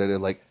there that are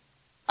like,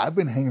 I've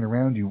been hanging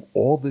around you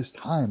all this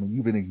time and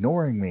you've been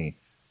ignoring me.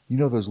 You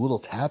know, those little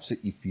taps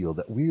that you feel,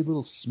 that weird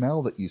little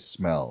smell that you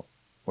smell,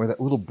 or that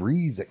little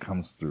breeze that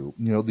comes through,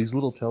 you know, these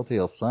little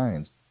telltale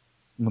signs.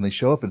 When they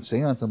show up in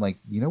seance, I'm like,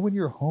 you know, when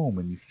you're home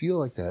and you feel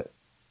like that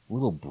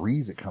little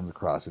breeze that comes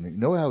across, and you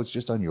know how it's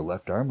just on your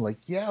left arm, like,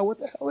 yeah, what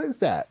the hell is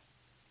that?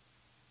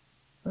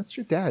 That's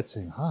your dad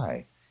saying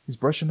hi. He's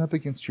brushing up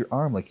against your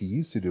arm like he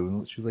used to do.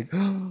 And she was like,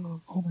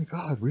 oh my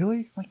God,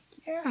 really? I'm like,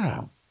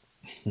 yeah.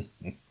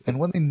 And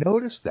when they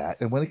notice that,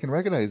 and when they can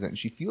recognize that, and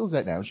she feels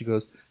that now, and she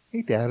goes,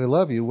 hey, Dad, I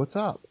love you. What's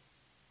up?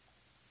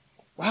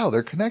 Wow,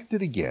 they're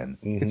connected again.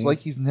 Mm-hmm. It's like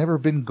he's never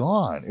been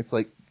gone. It's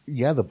like,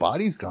 yeah, the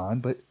body's gone,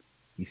 but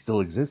he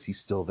still exists. He's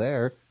still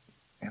there.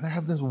 And they're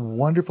having this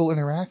wonderful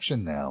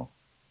interaction now.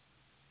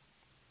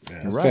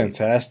 Yeah, that's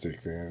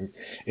fantastic, man.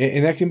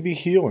 And that can be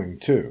healing,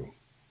 too.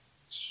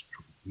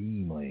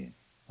 Extremely.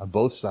 On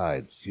both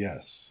sides.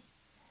 Yes.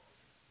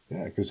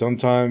 Yeah, because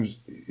sometimes,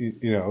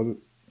 you know,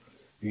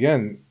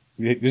 again,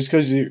 just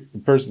because the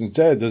person's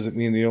dead doesn't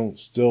mean they don't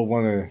still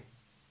want to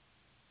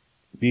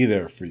be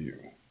there for you.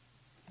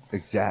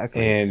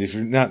 Exactly. And if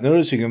you're not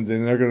noticing them,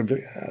 then they're going to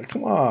be,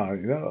 come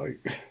on, you know,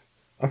 like,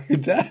 I'm your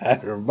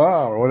dad or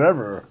mom or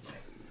whatever.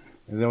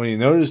 And then when you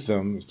notice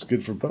them, it's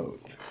good for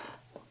both.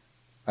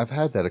 I've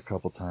had that a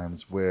couple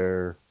times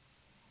where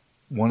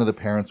one of the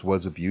parents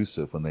was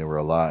abusive when they were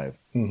alive.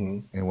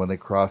 Mm-hmm. And when they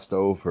crossed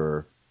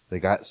over, they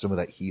got some of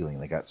that healing.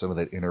 They got some of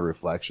that inner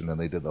reflection, and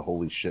they did the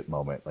holy shit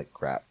moment. Like,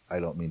 crap, I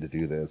don't mean to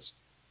do this.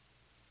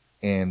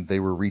 And they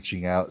were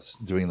reaching out,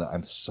 doing the,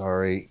 I'm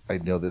sorry, I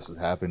know this would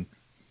happen.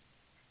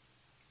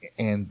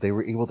 And they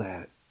were able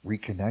to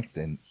reconnect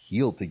and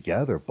heal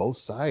together. Both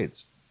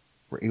sides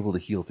were able to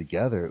heal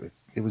together.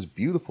 It was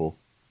beautiful.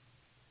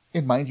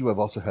 And mind you, I've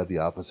also had the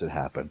opposite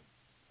happen.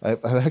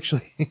 I've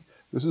actually,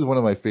 this is one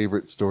of my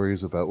favorite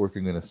stories about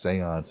working in a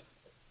seance,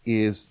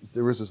 is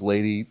there was this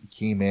lady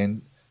came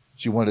in.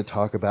 She wanted to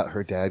talk about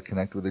her dad,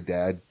 connect with her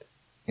dad.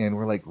 And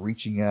we're like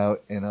reaching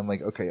out. And I'm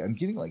like, okay, I'm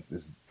getting like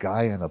this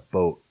guy on a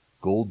boat,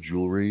 gold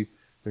jewelry.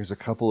 There's a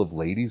couple of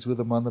ladies with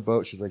him on the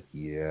boat. She's like,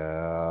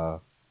 yeah,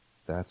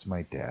 that's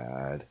my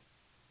dad.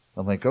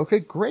 I'm like, okay,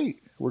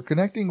 great. We're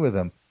connecting with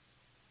him.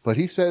 But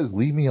he says,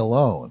 leave me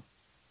alone.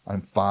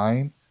 I'm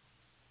fine.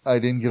 I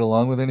didn't get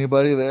along with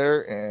anybody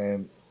there,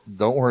 and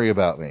don't worry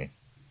about me.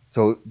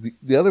 So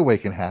the other way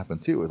can happen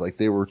too. Is like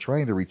they were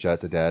trying to reach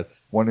out to Dad,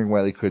 wondering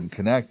why they couldn't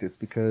connect. It's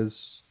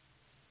because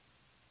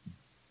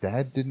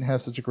Dad didn't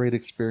have such a great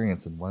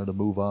experience and wanted to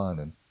move on,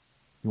 and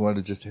he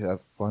wanted to just have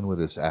fun with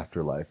this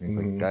afterlife. And he's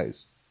like,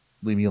 guys,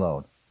 leave me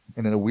alone.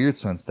 And in a weird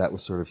sense, that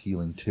was sort of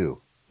healing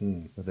too.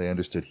 That they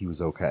understood he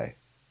was okay.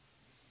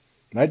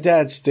 My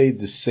dad stayed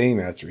the same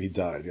after he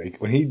died.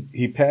 Like when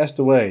he passed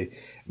away,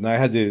 and I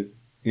had to,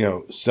 you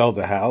know, sell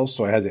the house,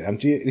 so I had to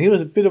empty it. And he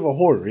was a bit of a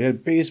hoarder. He had a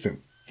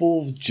basement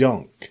full of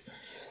junk.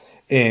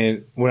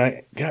 And when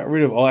I got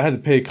rid of all, I had to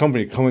pay a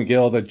company to come and get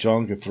all that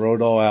junk and throw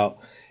it all out.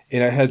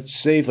 And I had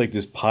saved like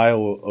this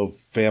pile of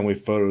family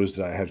photos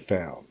that I had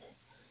found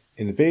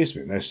in the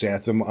basement. And I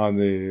sat them on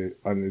the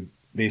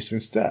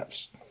basement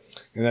steps.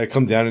 And I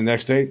come down the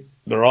next day,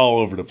 they're all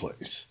over the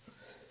place.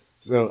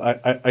 So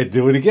I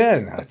do it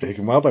again. I pick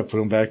them up, I put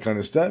them back on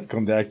the step,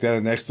 come back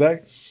down the next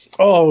day,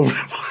 all over the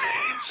place.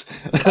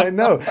 I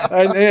know.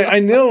 I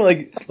know,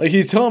 like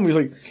he's telling me, he's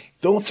like,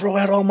 don't throw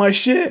out all my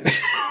shit.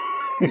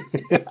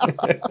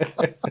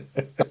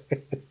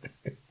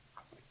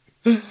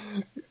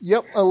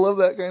 Yep, I love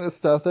that kind of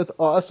stuff. That's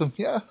awesome.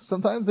 Yeah,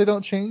 sometimes they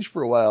don't change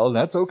for a while, and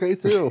that's okay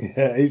too.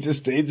 Yeah, he just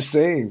stayed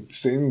the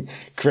same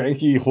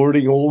cranky,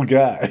 hoarding old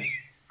guy.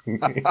 I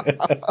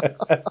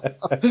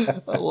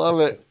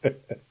love it.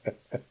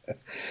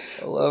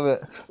 I love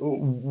it.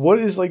 What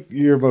is like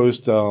your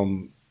most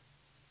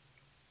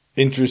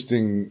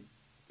interesting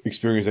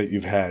experience that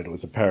you've had with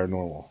the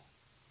paranormal?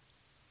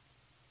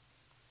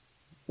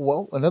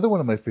 Well, another one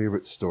of my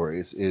favorite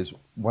stories is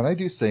when I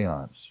do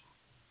seance,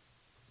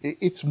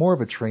 it's more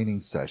of a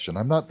training session.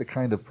 I'm not the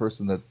kind of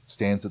person that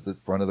stands at the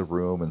front of the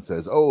room and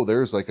says, oh,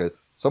 there's like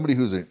somebody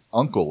who's an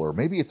uncle, or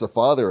maybe it's a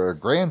father or a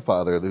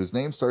grandfather whose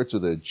name starts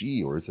with a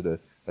G, or is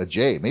it a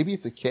J? Maybe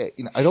it's a K.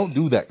 You know, I don't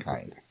do that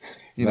kind.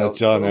 Not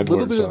John a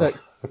little Edwards. bit of that.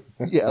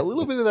 Yeah, a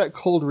little bit of that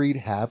cold read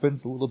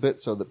happens a little bit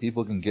so that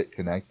people can get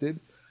connected.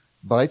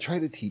 But I try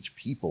to teach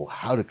people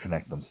how to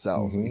connect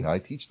themselves. Mhm. I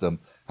teach them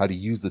how to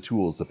use the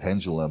tools, the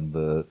pendulum,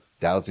 the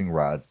dowsing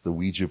rods, the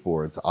Ouija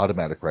boards,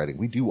 automatic writing.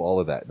 We do all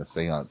of that in a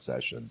seance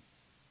session.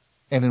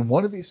 And in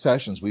one of these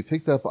sessions, we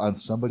picked up on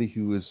somebody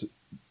who was,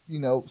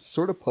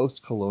 sort of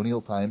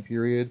post-colonial time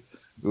period.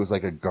 It was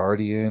like a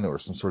guardian or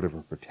some sort of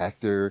a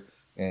protector.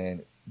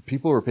 And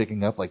people were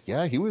picking up like,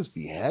 yeah, he was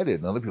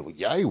beheaded. And other people,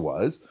 yeah, he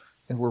was.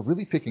 And we're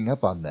really picking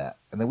up on that.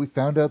 And then we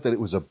found out that it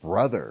was a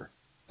brother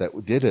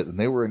that did it. And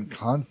they were in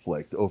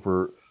conflict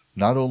over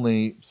not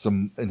only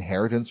some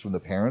inheritance from the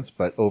parents,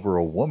 but over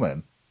a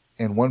woman.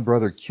 And one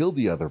brother killed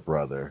the other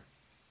brother.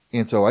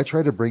 And so I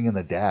tried to bring in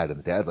the dad. And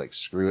the dad's like,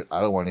 screw it.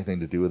 I don't want anything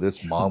to do with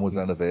this. Mom was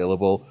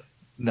unavailable.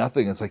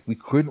 Nothing. It's like we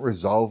couldn't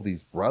resolve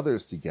these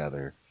brothers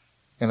together.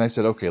 And I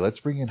said, okay, let's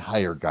bring in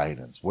higher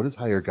guidance. What does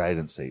higher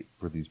guidance say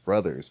for these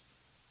brothers?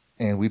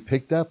 And we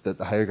picked up that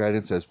the higher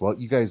guidance says, well,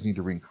 you guys need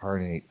to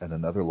reincarnate in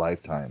another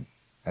lifetime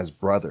as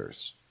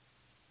brothers.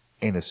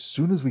 And as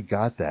soon as we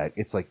got that,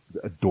 it's like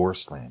a door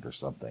slammed or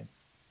something.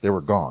 They were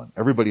gone.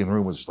 Everybody in the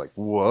room was just like,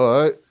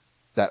 what?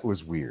 That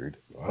was weird.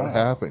 Wow. What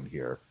happened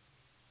here?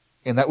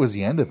 And that was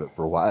the end of it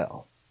for a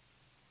while.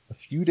 A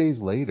few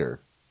days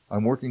later,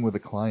 I'm working with a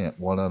client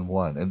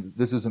one-on-one. And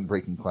this isn't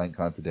breaking client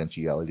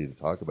confidentiality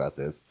to talk about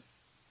this.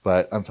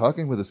 But I'm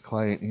talking with this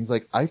client, and he's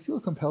like, I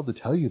feel compelled to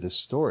tell you this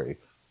story.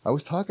 I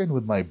was talking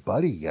with my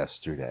buddy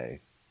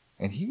yesterday,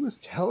 and he was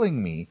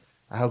telling me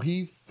how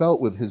he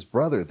felt with his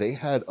brother. They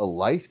had a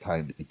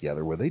lifetime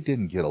together where they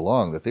didn't get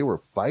along, that they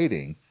were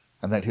fighting,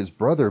 and that his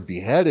brother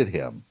beheaded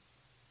him.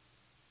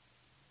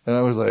 And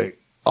I was like,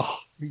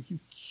 oh, are you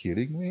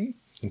kidding me?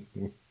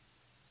 It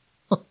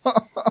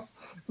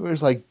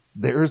was like,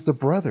 there's the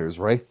brothers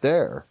right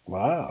there.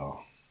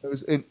 Wow.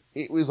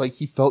 It was like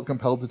he felt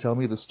compelled to tell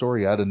me the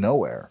story out of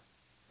nowhere.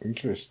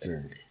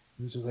 Interesting.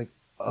 It was just like,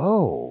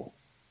 oh.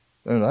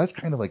 That's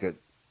kind of like a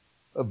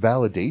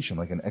validation,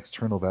 like an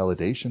external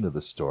validation to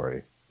the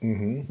story.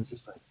 Mm-hmm. It was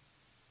just like,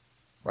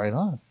 right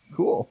on.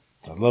 Cool.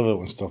 I love it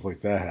when stuff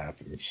like that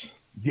happens.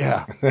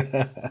 Yeah.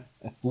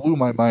 Blew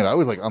my mind. I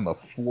was like on the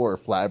floor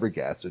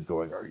flabbergasted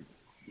going, are you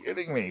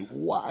kidding me?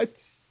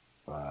 What?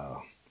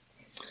 Wow.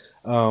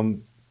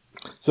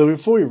 So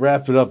before we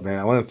wrap it up, man,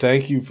 I want to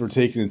thank you for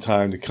taking the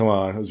time to come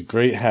on. It was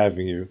great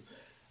having you.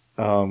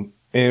 And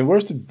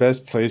where's the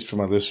best place for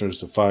my listeners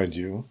to find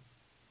you?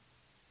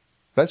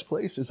 Best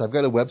place is I've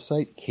got a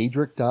website,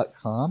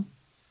 Kaedrich.com,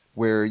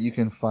 where you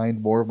can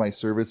find more of my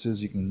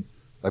services.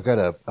 I've got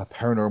a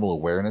paranormal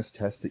awareness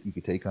test that you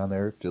can take on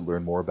there to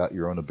learn more about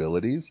your own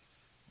abilities.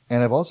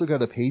 And I've also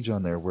got a page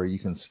on there where you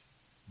can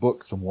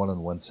book some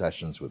one-on-one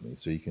sessions with me.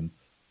 So we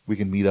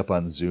can meet up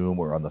on Zoom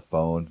or on the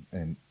phone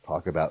and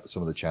talk about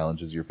some of the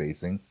challenges you're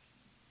facing.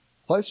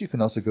 Plus, you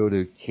can also go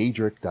to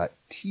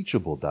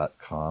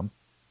Kaedrich.teachable.com.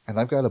 And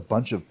I've got a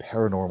bunch of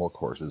paranormal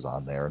courses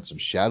on there and some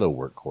shadow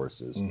work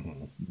courses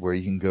where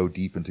you can go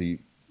deep into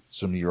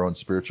some of your own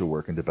spiritual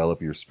work and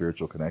develop your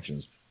spiritual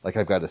connections. Like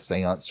I've got a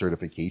seance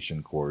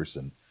certification course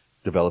and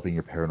developing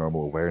your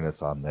paranormal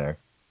awareness on there.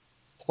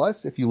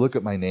 Plus, if you look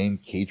at my name,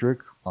 Kaedrich,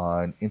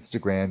 on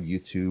Instagram,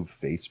 YouTube,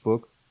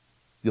 Facebook,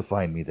 you'll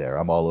find me there.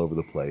 I'm all over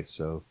the place.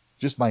 So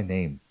just my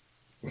name,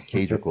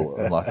 Kaedrich, will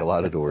unlock a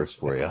lot of doors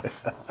for you.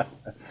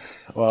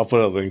 Well, I'll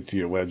put a link to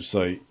your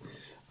website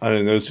on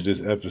the notes of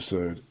this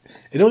episode.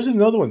 And there was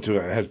another one too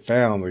I had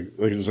found, like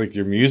it was like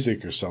your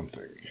music or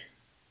something.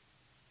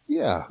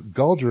 Yeah,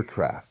 Kaedrich.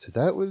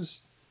 That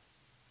was...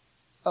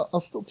 I'll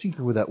still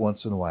tinker with that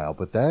once in a while,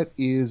 but that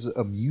is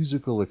a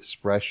musical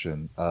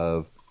expression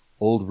of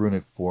old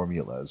runic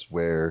formulas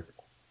where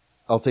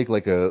I'll take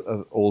like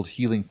a old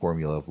healing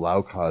formula of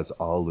Laukaz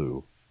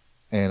Alu,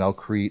 and I'll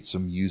create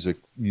some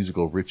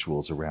musical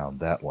rituals around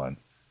that one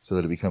so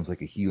that it becomes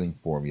like a healing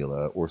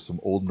formula, or some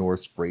Old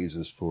Norse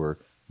phrases for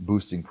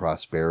boosting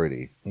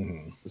prosperity.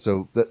 Mm-hmm.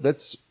 So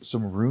that's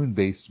some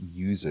rune-based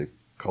music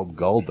called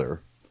Galdr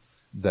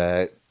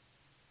that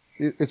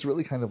it's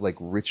really kind of like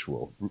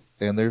ritual.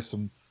 And there's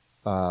some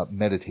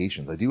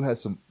meditations. I do have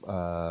some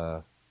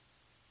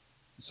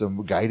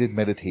guided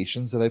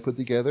meditations that I put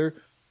together,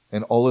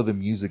 and all of the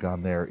music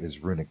on there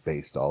is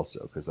runic-based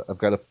also, because I've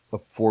got a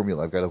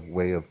formula. I've got a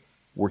way of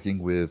working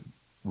with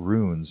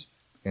runes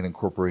and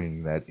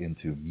incorporating that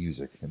into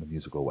music in a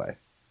musical way.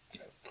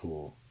 That's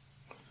cool.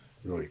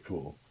 Really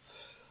cool.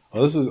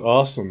 Well, this is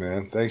awesome,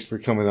 man. Thanks for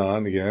coming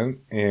on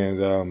again.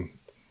 And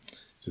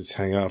just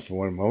hang out for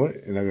one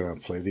moment, and I'm going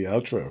to play the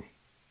outro.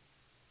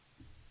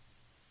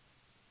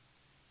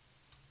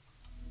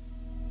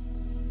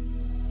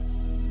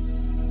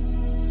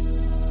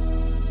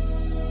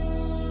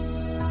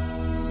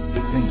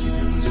 Thank you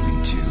for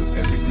listening to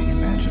Everything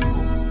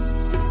Imaginable.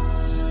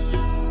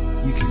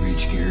 You can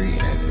reach Gary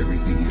at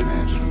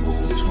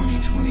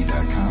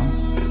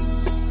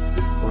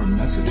everythingimaginable2020.com or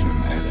message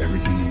him at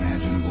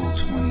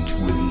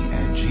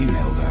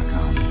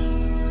everythingimaginable2020@gmail.com.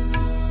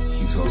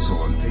 He's also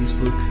on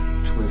Facebook,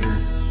 Twitter,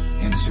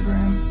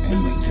 Instagram,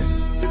 and LinkedIn.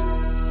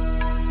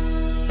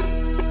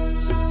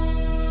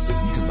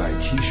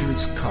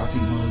 t-shirts, coffee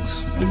mugs,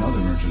 and other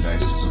merchandise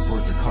to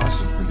support the cost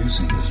of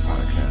producing this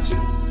podcast.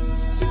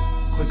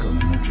 Click on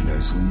the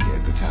merchandise link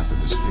at the top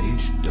of this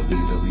page,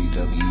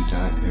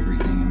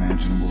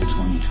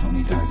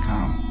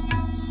 www.everythingimaginable2020.com.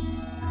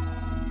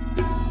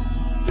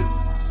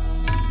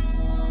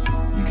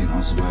 You can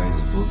also buy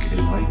the book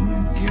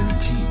Enlightenment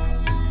Guaranteed.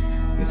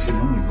 It's the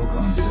only book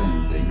on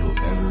Zen that you'll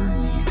ever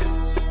need.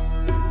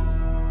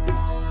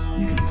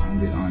 You can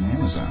find it on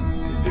Amazon,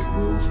 and it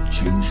will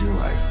change your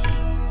life.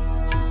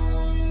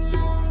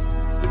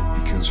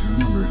 Because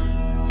remember,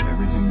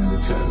 everything that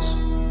it says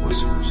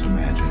was first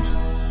imagined.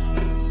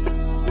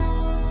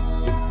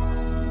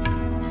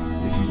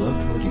 If you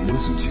loved what you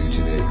listened to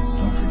today,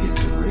 don't forget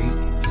to rate,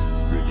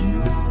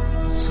 review,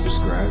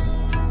 subscribe,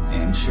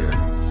 and share.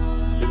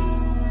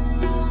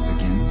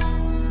 Again,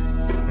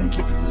 thank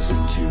you for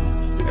listening to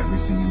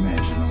Everything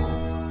Imaginable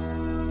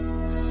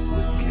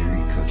with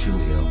Gary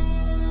Cochilio.